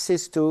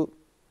access to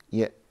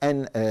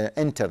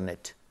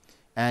internet,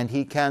 and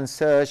he can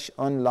search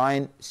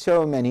online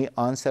so many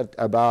answers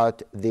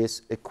about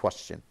this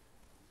question.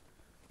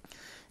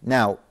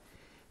 Now,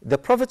 the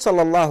Prophet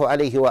sallallahu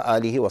alaihi wa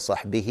alihi wa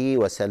sahbihi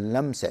wa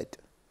sallam said,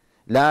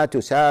 لا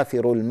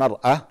تسافر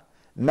المرأة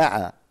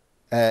مع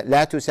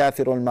لا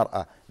تسافر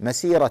المرأة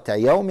مسيرة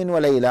يوم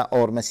وليلة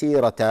or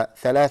مسيرة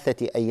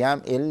 3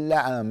 أيام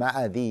إلا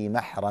مع ذي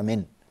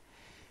محرم.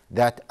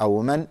 That a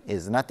woman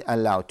is not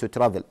allowed to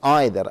travel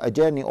either a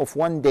journey of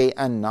 1 day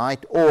and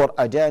night or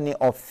a journey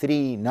of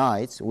 3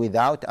 nights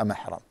without a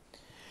mahram.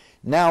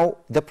 Now,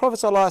 the Prophet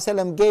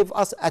ﷺ gave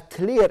us a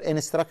clear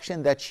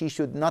instruction that she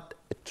should not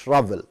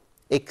travel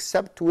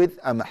except with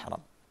a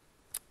mahram.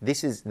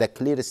 This is the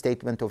clear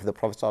statement of the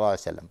Prophet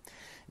ﷺ.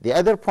 The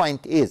other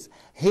point is,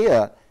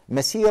 here,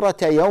 مسيرة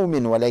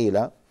يوم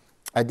وليلة,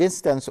 a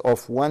distance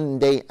of 1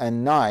 day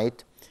and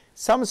night,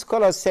 some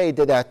scholars say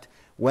that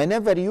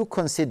whenever you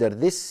consider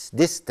this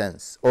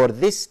distance or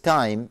this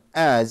time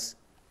as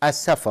a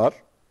safar,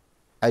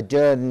 a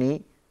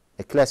journey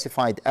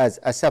classified as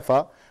a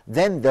safar,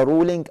 then the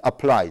ruling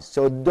applies.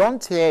 So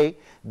don't say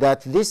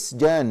that this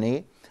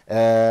journey,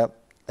 the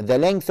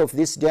length of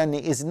this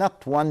journey is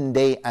not 1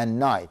 day and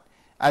night.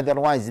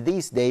 Otherwise,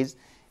 these days,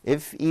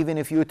 even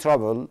if you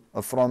travel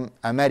from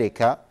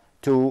America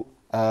to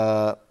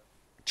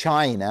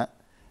China,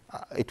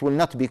 it will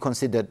not be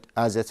considered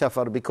as a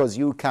safar because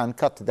you can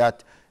cut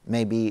that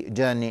maybe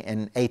journey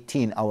in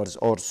 18 hours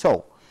or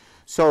so.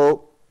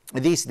 So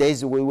these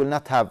days we will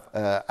not have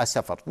a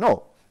safar.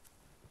 No.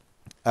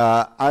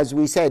 As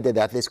we said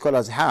that the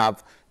scholars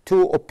have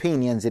 2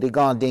 opinions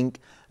regarding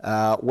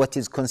what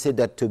is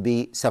considered to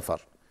be safar.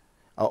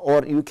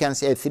 Or you can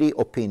say 3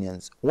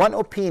 opinions. One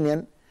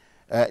opinion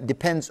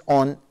depends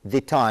on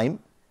the time.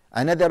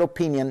 Another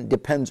opinion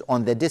depends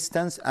on the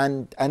distance.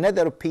 And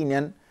another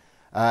opinion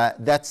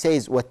that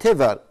says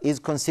whatever is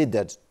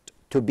considered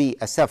to be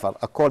a safar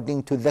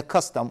according to the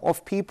custom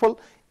of people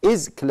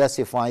is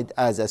classified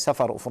as a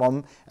safar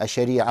from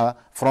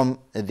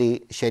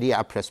the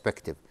Sharia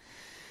perspective.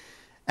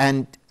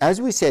 And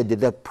as we said,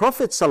 the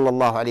Prophet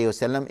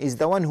ﷺ is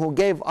the one who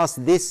gave us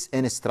this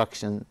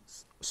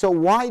instructions. So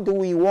why do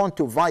we want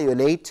to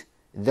violate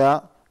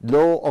the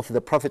law of the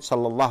Prophet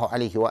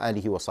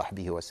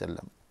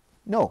ﷺ?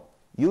 No,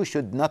 you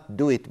should not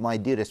do it, my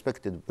dear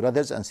respected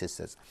brothers and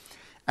sisters.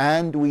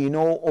 And we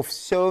know of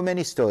so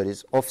many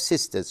stories of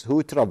sisters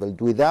who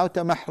traveled without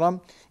a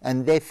mahram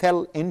and they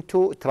fell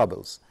into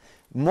troubles.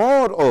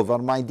 Moreover,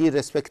 my dear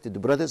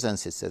respected brothers and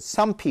sisters,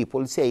 some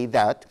people say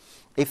that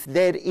if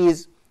there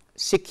is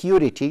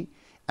security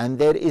and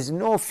there is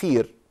no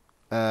fear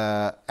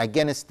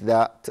against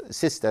the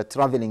sister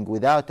traveling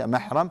without a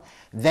mahram,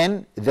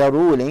 then the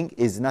ruling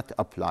is not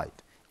applied.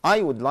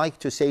 I would like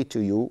to say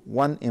to you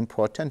one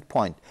important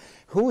point.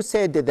 Who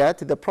said that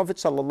the Prophet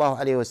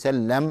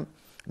ﷺ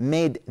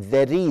made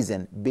the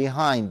reason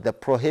behind the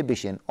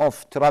prohibition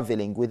of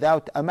traveling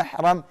without a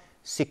mahram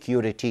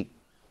security.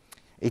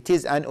 It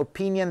is an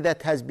opinion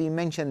that has been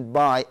mentioned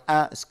by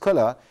a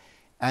scholar,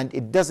 and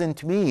it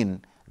doesn't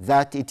mean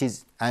that it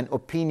is an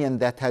opinion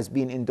that has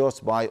been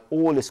endorsed by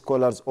all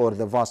scholars or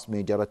the vast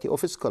majority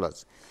of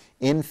scholars.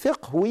 In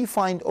fiqh, we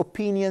find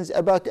opinions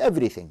about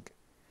everything,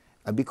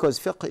 because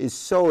fiqh is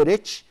so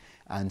rich,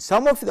 and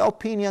some of the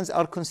opinions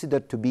are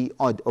considered to be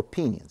odd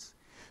opinions.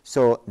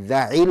 So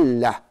the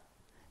illah,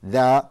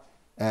 the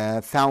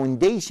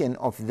foundation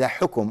of the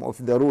hukum,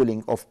 of the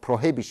ruling of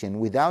prohibition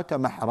without a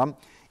mahram,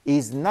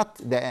 is not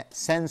the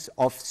sense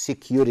of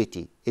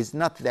security, is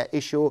not the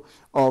issue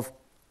of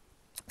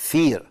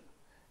fear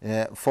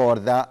for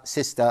the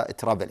sister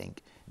traveling.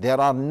 There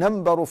are a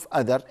number of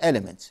other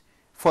elements.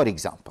 For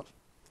example,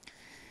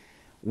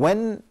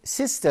 when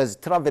sisters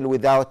travel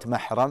without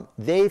mahram,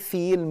 they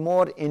feel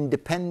more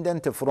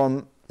independent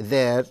from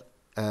their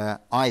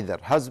either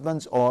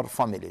husbands or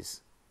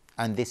families,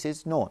 and this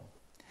is known.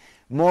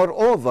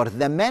 Moreover,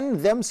 the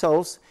men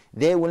themselves,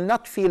 they will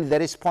not feel the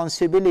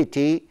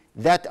responsibility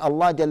that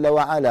Allah Jalla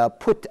wa Ala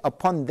put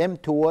upon them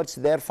towards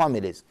their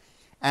families.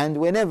 And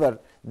whenever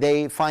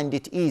they find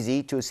it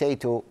easy to say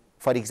to,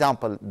 for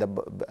example,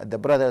 the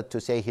brother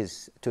to say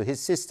to his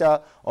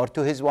sister or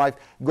to his wife,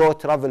 go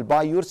travel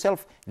by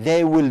yourself,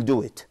 they will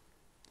do it.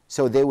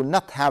 So they will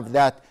not have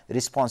that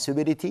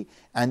responsibility,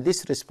 and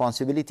this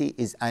responsibility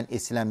is an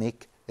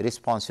Islamic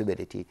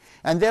responsibility.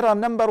 And there are a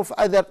number of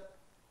other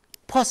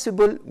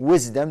possible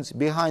wisdoms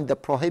behind the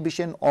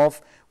prohibition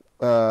of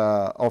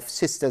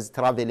sisters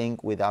traveling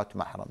without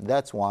mahram.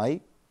 That's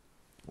why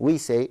we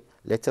say,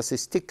 let us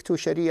stick to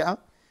Sharia,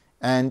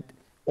 and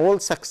all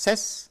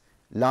success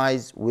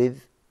lies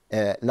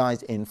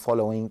in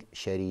following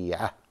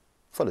Sharia.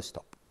 Full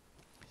stop.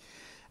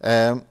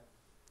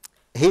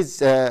 His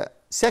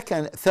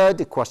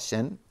third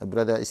question,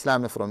 Brother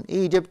Islam from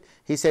Egypt,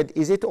 he said,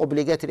 is it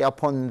obligatory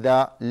upon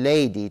the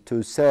lady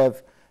to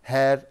serve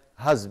her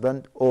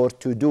husband or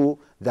to do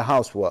the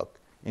housework,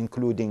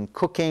 including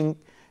cooking,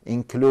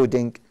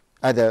 including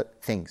other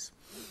things?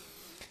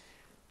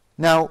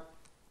 Now,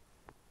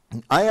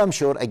 I am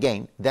sure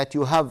again that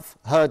you have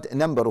heard a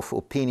number of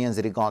opinions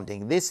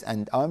regarding this,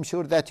 and I'm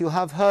sure that you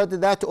have heard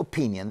that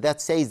opinion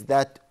that says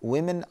that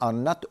women are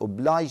not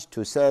obliged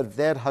to serve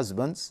their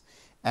husbands,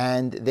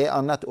 and they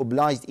are not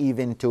obliged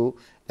even to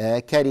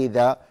carry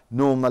the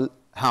normal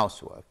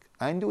housework.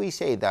 And we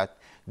say that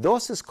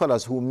those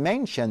scholars who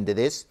mentioned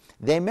this,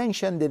 they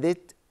mentioned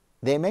it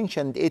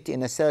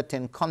in a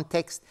certain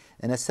context,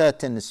 in a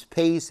certain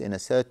space, in a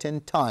certain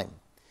time.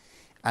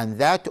 And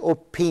that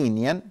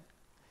opinion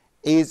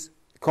is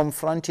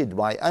confronted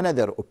by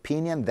another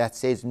opinion that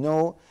says,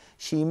 no,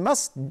 she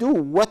must do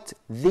what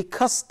the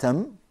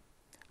custom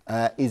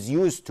is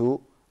used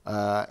to.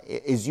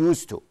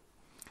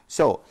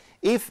 So,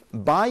 if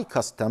by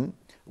custom,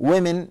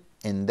 women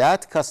in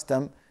that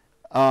custom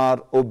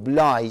are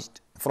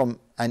obliged from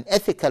an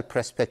ethical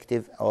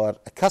perspective or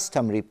a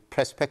customary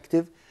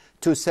perspective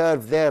to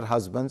serve their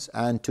husbands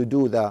and to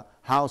do the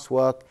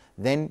housework,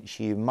 then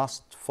she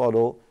must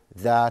follow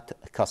that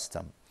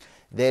custom.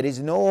 There is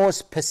no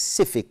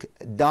specific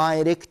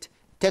direct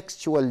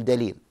textual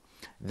dalil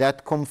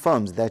that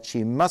confirms that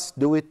she must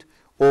do it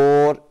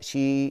or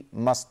she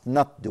must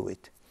not do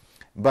it.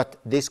 But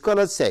the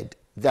scholars said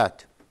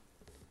that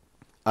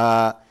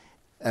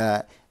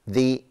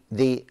the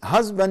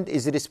husband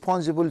is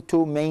responsible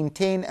to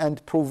maintain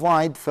and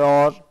provide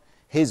for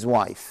his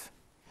wife.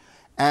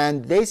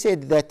 And they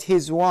said that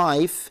his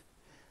wife's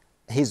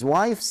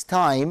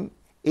time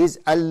is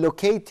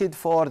allocated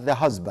for the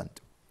husband.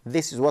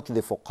 This is what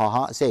the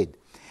fuqaha said.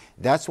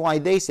 That's why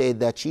they say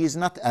that she is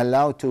not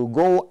allowed to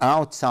go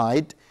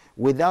outside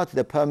without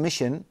the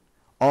permission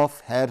of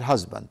her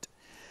husband.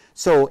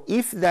 So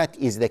if that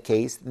is the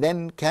case,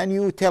 then can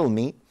you tell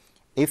me,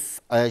 if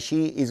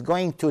she is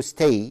going to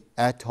stay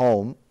at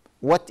home,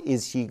 what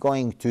is she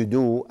going to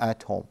do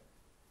at home?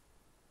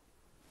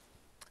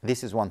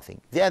 This is one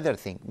thing. The other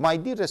thing, my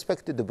dear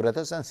respected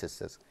brothers and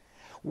sisters,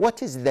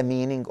 what is the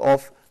meaning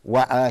of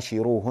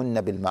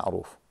وَعَاشِرُوهُنَّ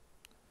بِالْمَعْرُوفِ?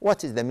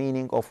 What is the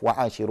meaning of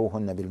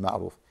وَعَاشِرُوهُنَّ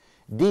بِالْمَعْرُوفِ?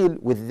 Deal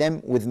with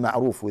them with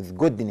ma'ruf, with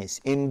goodness,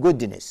 in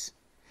goodness.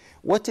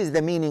 What is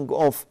the meaning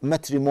of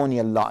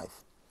matrimonial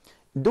life?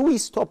 Do we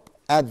stop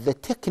at the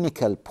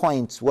technical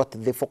points, what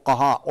the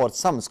fuqaha or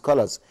some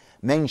scholars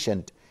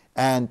mentioned,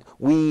 and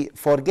we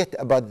forget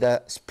about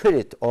the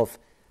spirit of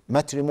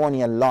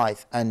matrimonial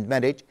life and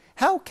marriage?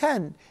 How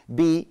can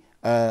be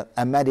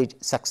a marriage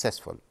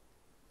successful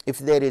if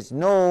there is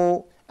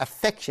no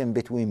affection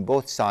between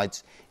both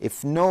sides,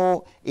 if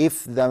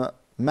the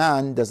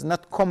man does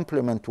not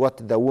complement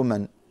what the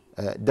woman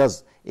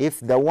does, if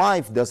the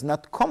wife does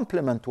not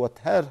complement what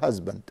her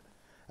husband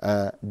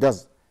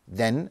does,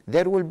 then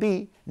there will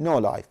be no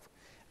life.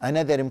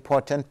 Another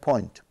important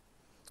point.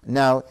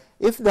 Now,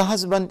 if the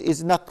husband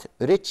is not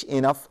rich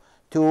enough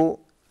to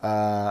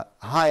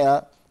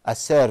hire a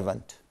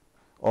servant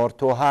or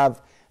to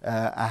have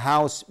a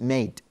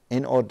housemaid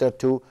in order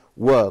to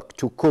work,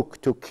 to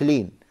cook, to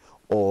clean,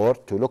 or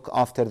to look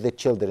after the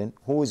children,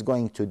 who is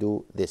going to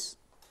do this?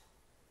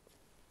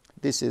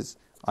 This is,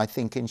 I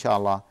think,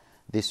 inshallah,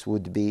 this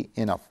would be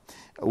enough.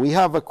 We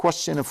have a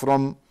question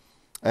from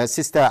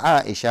Sister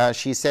Aisha.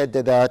 She said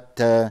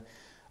that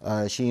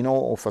she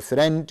know of a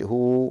friend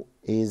who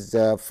is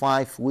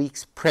 5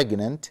 weeks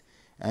pregnant,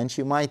 and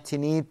she might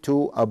need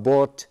to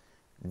abort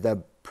the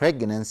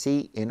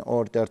pregnancy in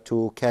order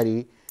to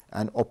carry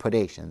an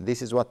operation.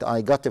 This is what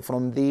I got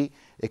from the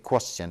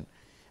question.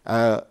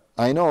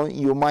 I know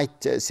you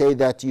might say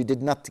that you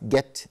did not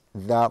get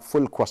the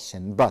full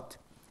question, but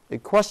the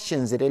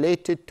questions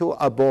related to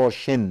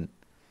abortion,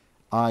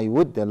 I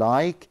would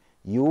like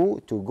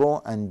you to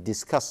go and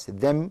discuss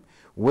them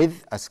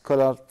with a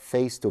scholar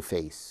face to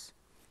face.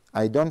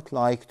 I don't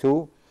like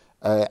to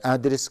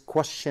address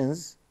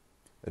questions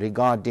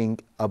regarding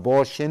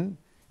abortion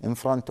in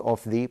front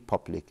of the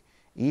public.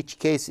 Each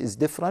case is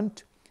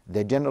different.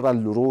 The general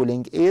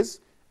ruling is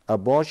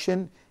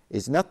abortion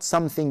is not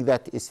something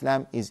that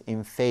Islam is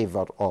in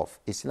favor of.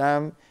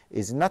 Islam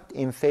is not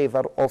in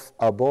favor of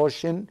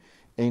abortion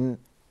in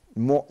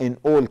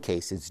all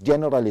cases,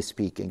 generally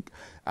speaking.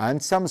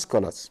 And some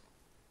scholars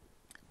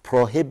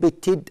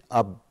prohibited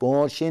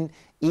abortion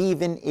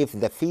even if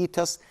the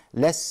fetus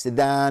less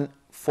than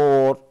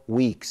 4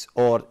 weeks,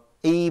 or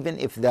even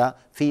if the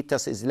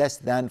fetus is less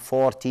than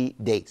 40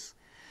 days.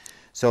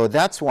 So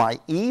that's why,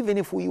 even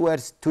if we were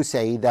to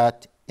say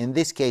that in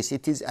this case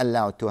it is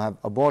allowed to have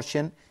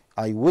abortion,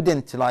 I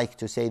wouldn't like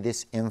to say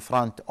this in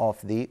front of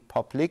the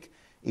public.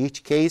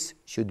 Each case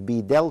should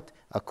be dealt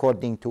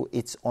according to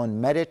its own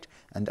merit,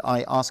 and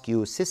I ask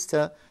you,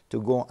 sister,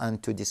 to go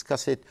and to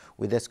discuss it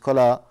with a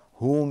scholar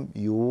whom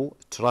you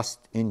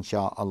trust,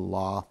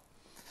 insha'Allah.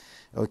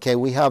 Okay,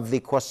 we have the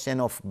question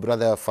of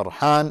Brother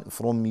Farhan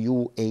from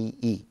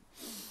UAE.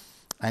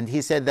 And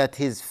he said that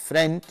his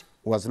friend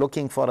was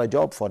looking for a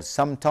job for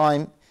some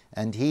time,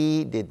 and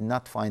he did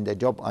not find a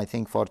job, I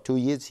think for 2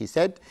 years, he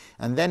said.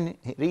 And then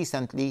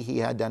recently he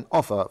had an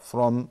offer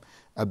from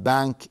a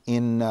bank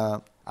in,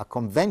 a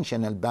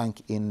conventional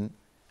bank in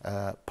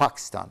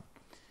Pakistan.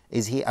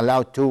 Is he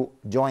allowed to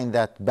join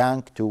that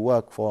bank to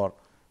work for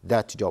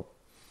that job?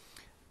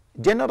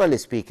 Generally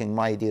speaking,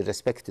 my dear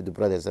respected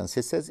brothers and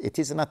sisters, it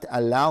is not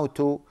allowed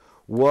to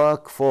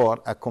work for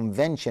a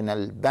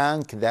conventional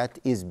bank that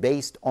is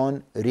based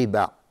on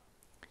riba.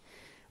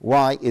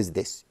 Why is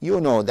this?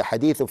 You know the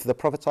hadith of the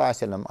Prophet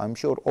ﷺ. I'm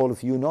sure all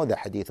of you know the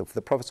hadith of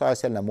the Prophet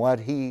ﷺ, where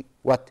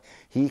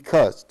he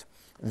cursed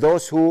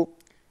those who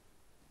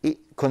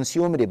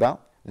consume riba,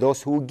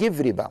 those who give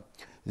riba,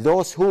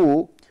 those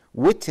who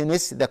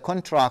witness the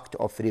contract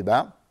of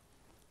riba,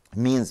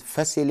 means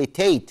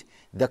facilitate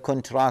the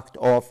contract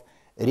of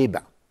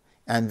riba,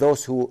 and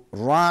those who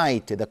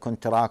write the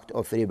contract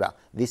of riba.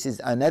 This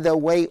is another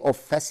way of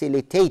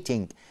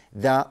facilitating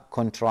the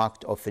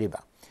contract of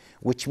riba,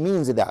 which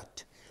means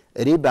that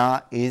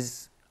riba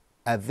is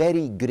a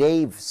very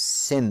grave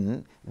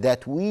sin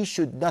that we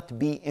should not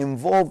be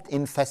involved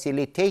in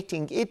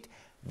facilitating it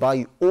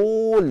by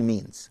all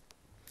means.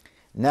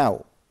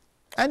 Now,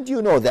 and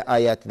you know the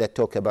ayat that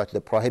talk about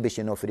the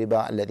prohibition of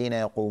riba.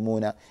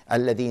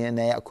 الذين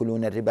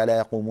يأكلون الربا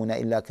لا يقومون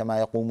إلا كما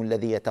يقوم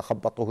الذي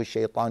يتخبطه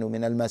الشيطان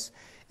من المس,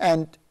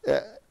 and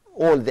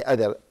all the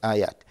other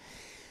ayat.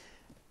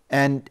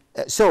 And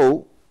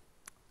so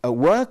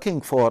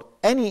working for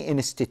any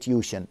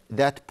institution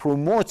that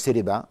promotes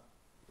riba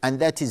and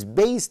that is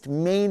based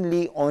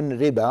mainly on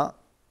riba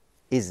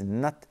is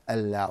not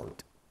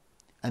allowed,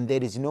 and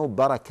there is no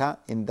barakah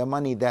in the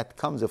money that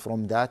comes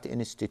from that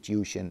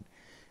institution.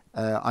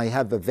 I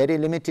have a very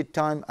limited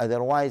time,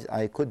 otherwise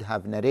I could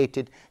have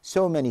narrated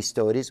so many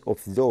stories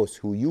of those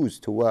who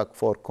used to work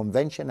for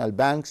conventional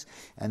banks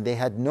and they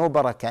had no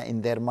barakah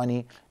in their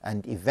money,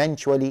 and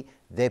eventually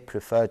they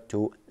preferred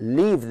to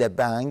leave the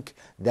bank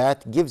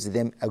that gives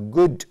them a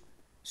good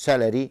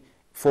salary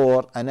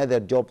for another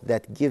job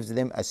that gives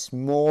them a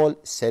small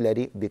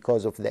salary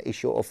because of the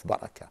issue of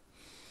barakah.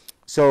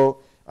 So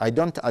I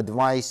don't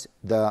advise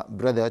the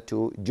brother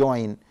to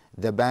join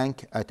the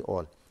bank at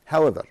all.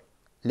 However,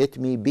 let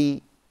me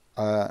be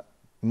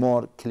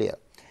more clear.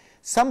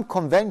 Some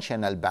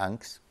conventional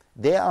banks,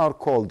 they are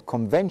called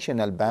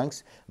conventional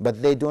banks,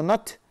 but they do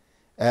not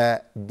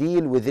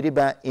deal with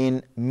riba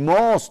in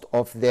most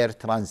of their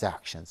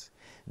transactions.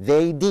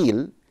 They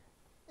deal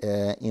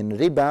in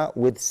riba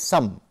with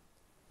some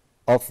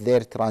of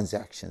their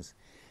transactions,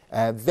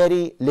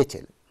 very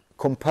little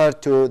compared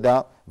to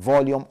the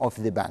volume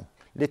of the bank.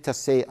 Let us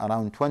say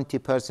around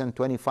 20%,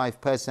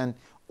 25%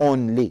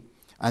 only,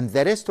 and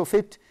the rest of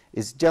it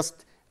is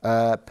just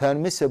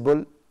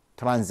permissible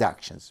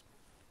transactions.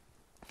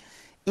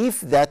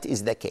 If that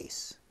is the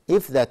case,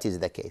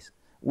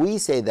 we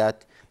say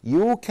that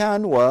you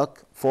can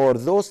work for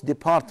those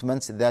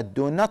departments that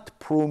do not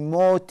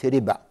promote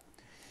riba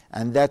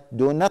and that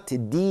do not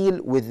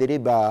deal with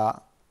riba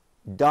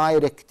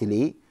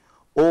directly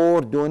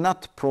or do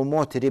not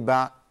promote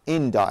riba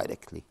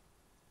indirectly.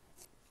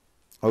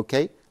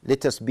 Okay,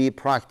 let us be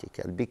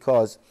practical,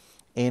 because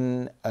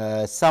in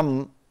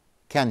some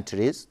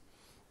countries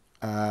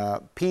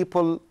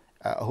people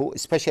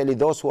especially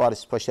those who are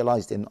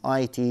specialized in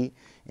IT,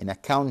 in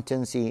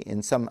accountancy,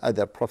 in some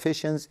other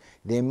professions,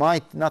 they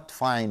might not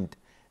find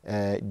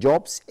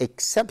jobs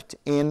except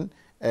in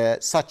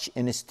such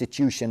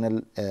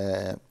institutional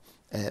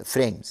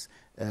frames,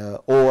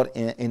 or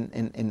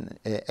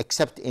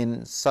except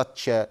in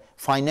such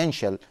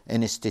financial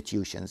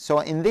institutions. So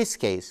in this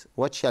case,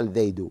 what shall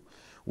they do?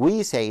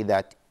 We say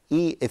that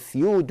if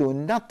you do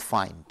not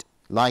find,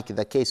 like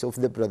the case of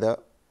the brother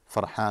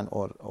Farhan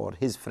or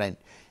his friend,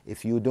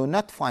 if you do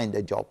not find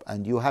a job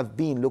and you have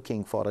been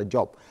looking for a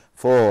job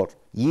for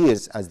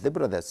years, as the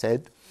brother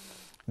said,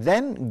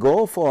 then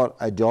go for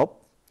a job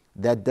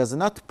that does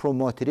not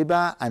promote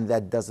riba and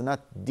that does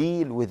not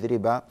deal with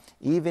riba,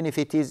 even if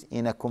it is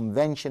in a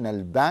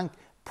conventional bank,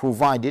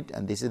 provided,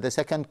 and this is the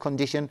second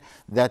condition,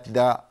 that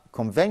the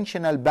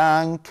conventional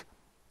bank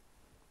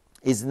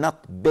is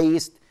not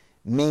based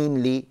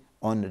mainly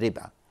on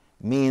riba.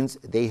 Means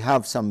they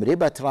have some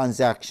riba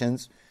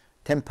transactions,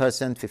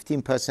 10%,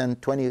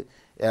 15%,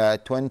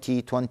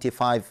 20,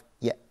 25,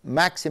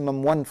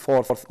 maximum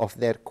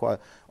 1/4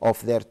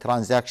 of their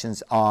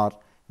transactions are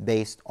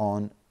based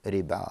on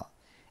riba.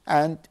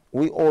 And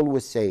we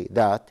always say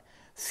that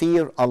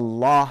fear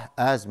Allah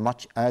as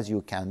much as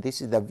you can.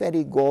 This is the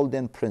very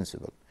golden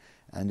principle.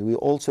 And we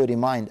also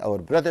remind our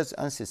brothers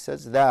and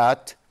sisters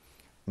that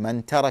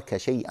من ترك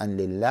شيئا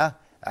لله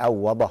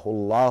عوضه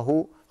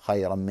الله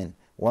خيرا منه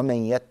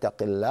ومن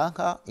يتق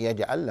الله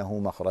يجعل له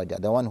مخرجا.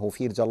 The one who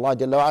fears Allah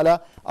Jalla wa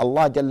Ala,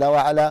 Allah Jalla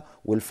wa Ala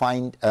will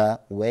find a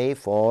way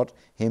for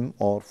him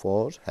or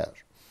for her.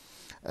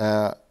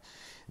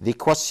 The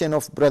question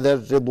of Brother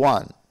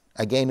Ridwan,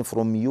 again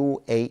from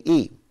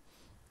UAE.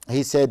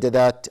 He said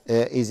that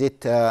is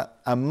it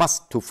a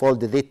must to fold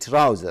the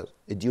trouser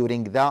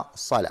during the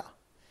salah?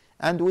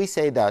 And we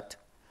say that,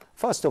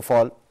 first of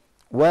all,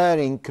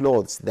 wearing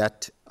clothes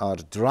that are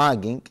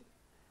dragging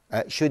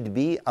should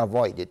be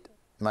avoided,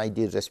 my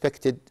dear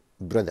respected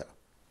brother,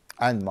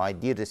 and my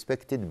dear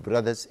respected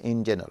brothers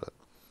in general.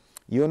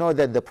 You know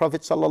that the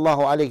Prophet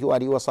sallallahu alaihi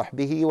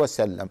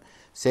wasallam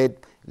said,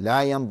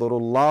 لا ينظر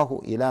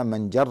الله إلى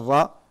من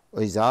جر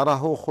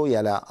إزاره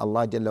خيلا.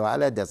 Allah Jalla wa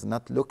Ala does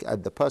not look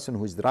at the person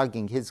who is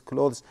dragging his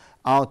clothes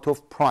out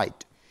of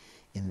pride.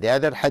 In the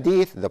other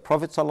hadith, the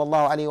Prophet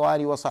sallallahu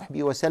alaihi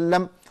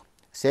wasallam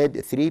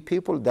said 3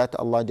 people that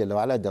Allah Jalla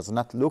wa Ala does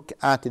not look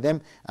at them,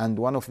 and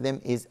one of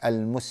them is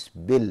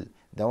al-musbil,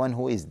 the one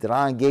who is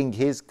dragging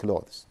his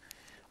clothes.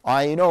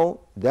 I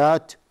know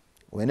that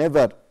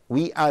whenever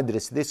we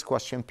address this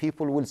question,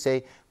 people will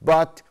say,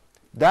 but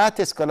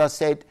that scholar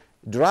said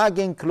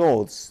dragging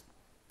clothes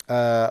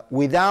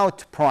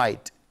without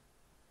pride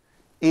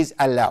is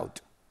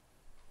allowed,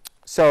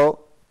 so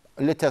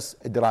let us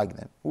drag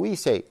them. We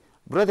say,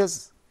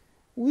 brothers,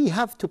 we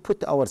have to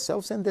put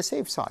ourselves on the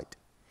safe side,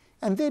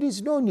 and there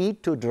is no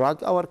need to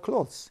drag our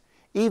clothes.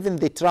 Even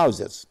the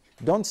trousers,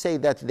 don't say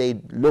that they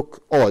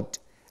look odd.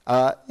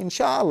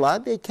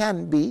 Inshallah, they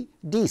can be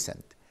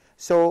decent.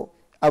 So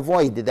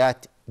avoid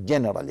that,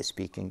 generally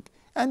speaking,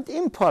 and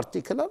in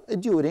particular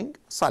during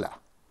salah.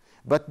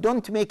 But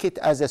don't make it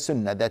as a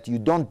sunnah that you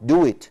don't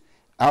do it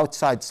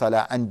outside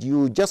salah and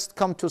you just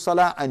come to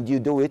salah and you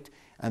do it,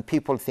 and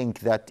people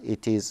think that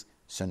it is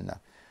sunnah.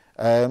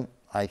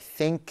 I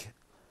think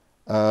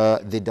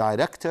the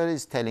director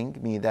is telling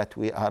me that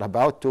we are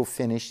about to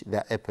finish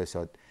the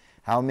episode.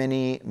 How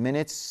many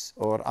minutes,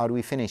 or are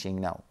we finishing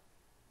now?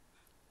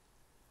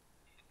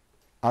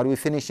 Are we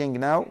finishing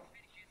now?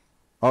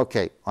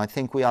 Okay, I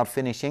think we are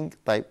finishing.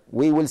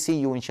 We will see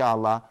you,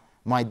 inshallah,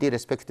 my dear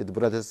respected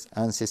brothers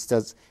and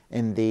sisters,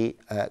 in the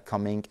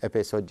coming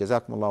episode.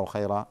 Jazakumullahu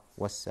khaira.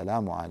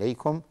 Wassalamu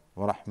alaikum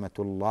wa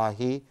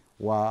rahmatullahi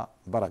wa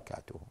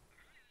barakatuh.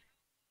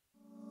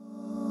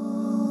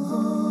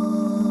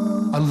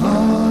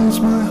 Allah is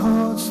my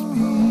heart's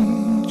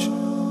speech,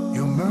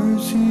 your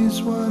mercy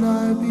is what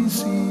I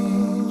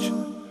beseech.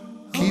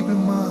 Keep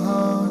in my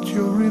heart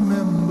your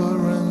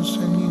remembrance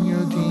and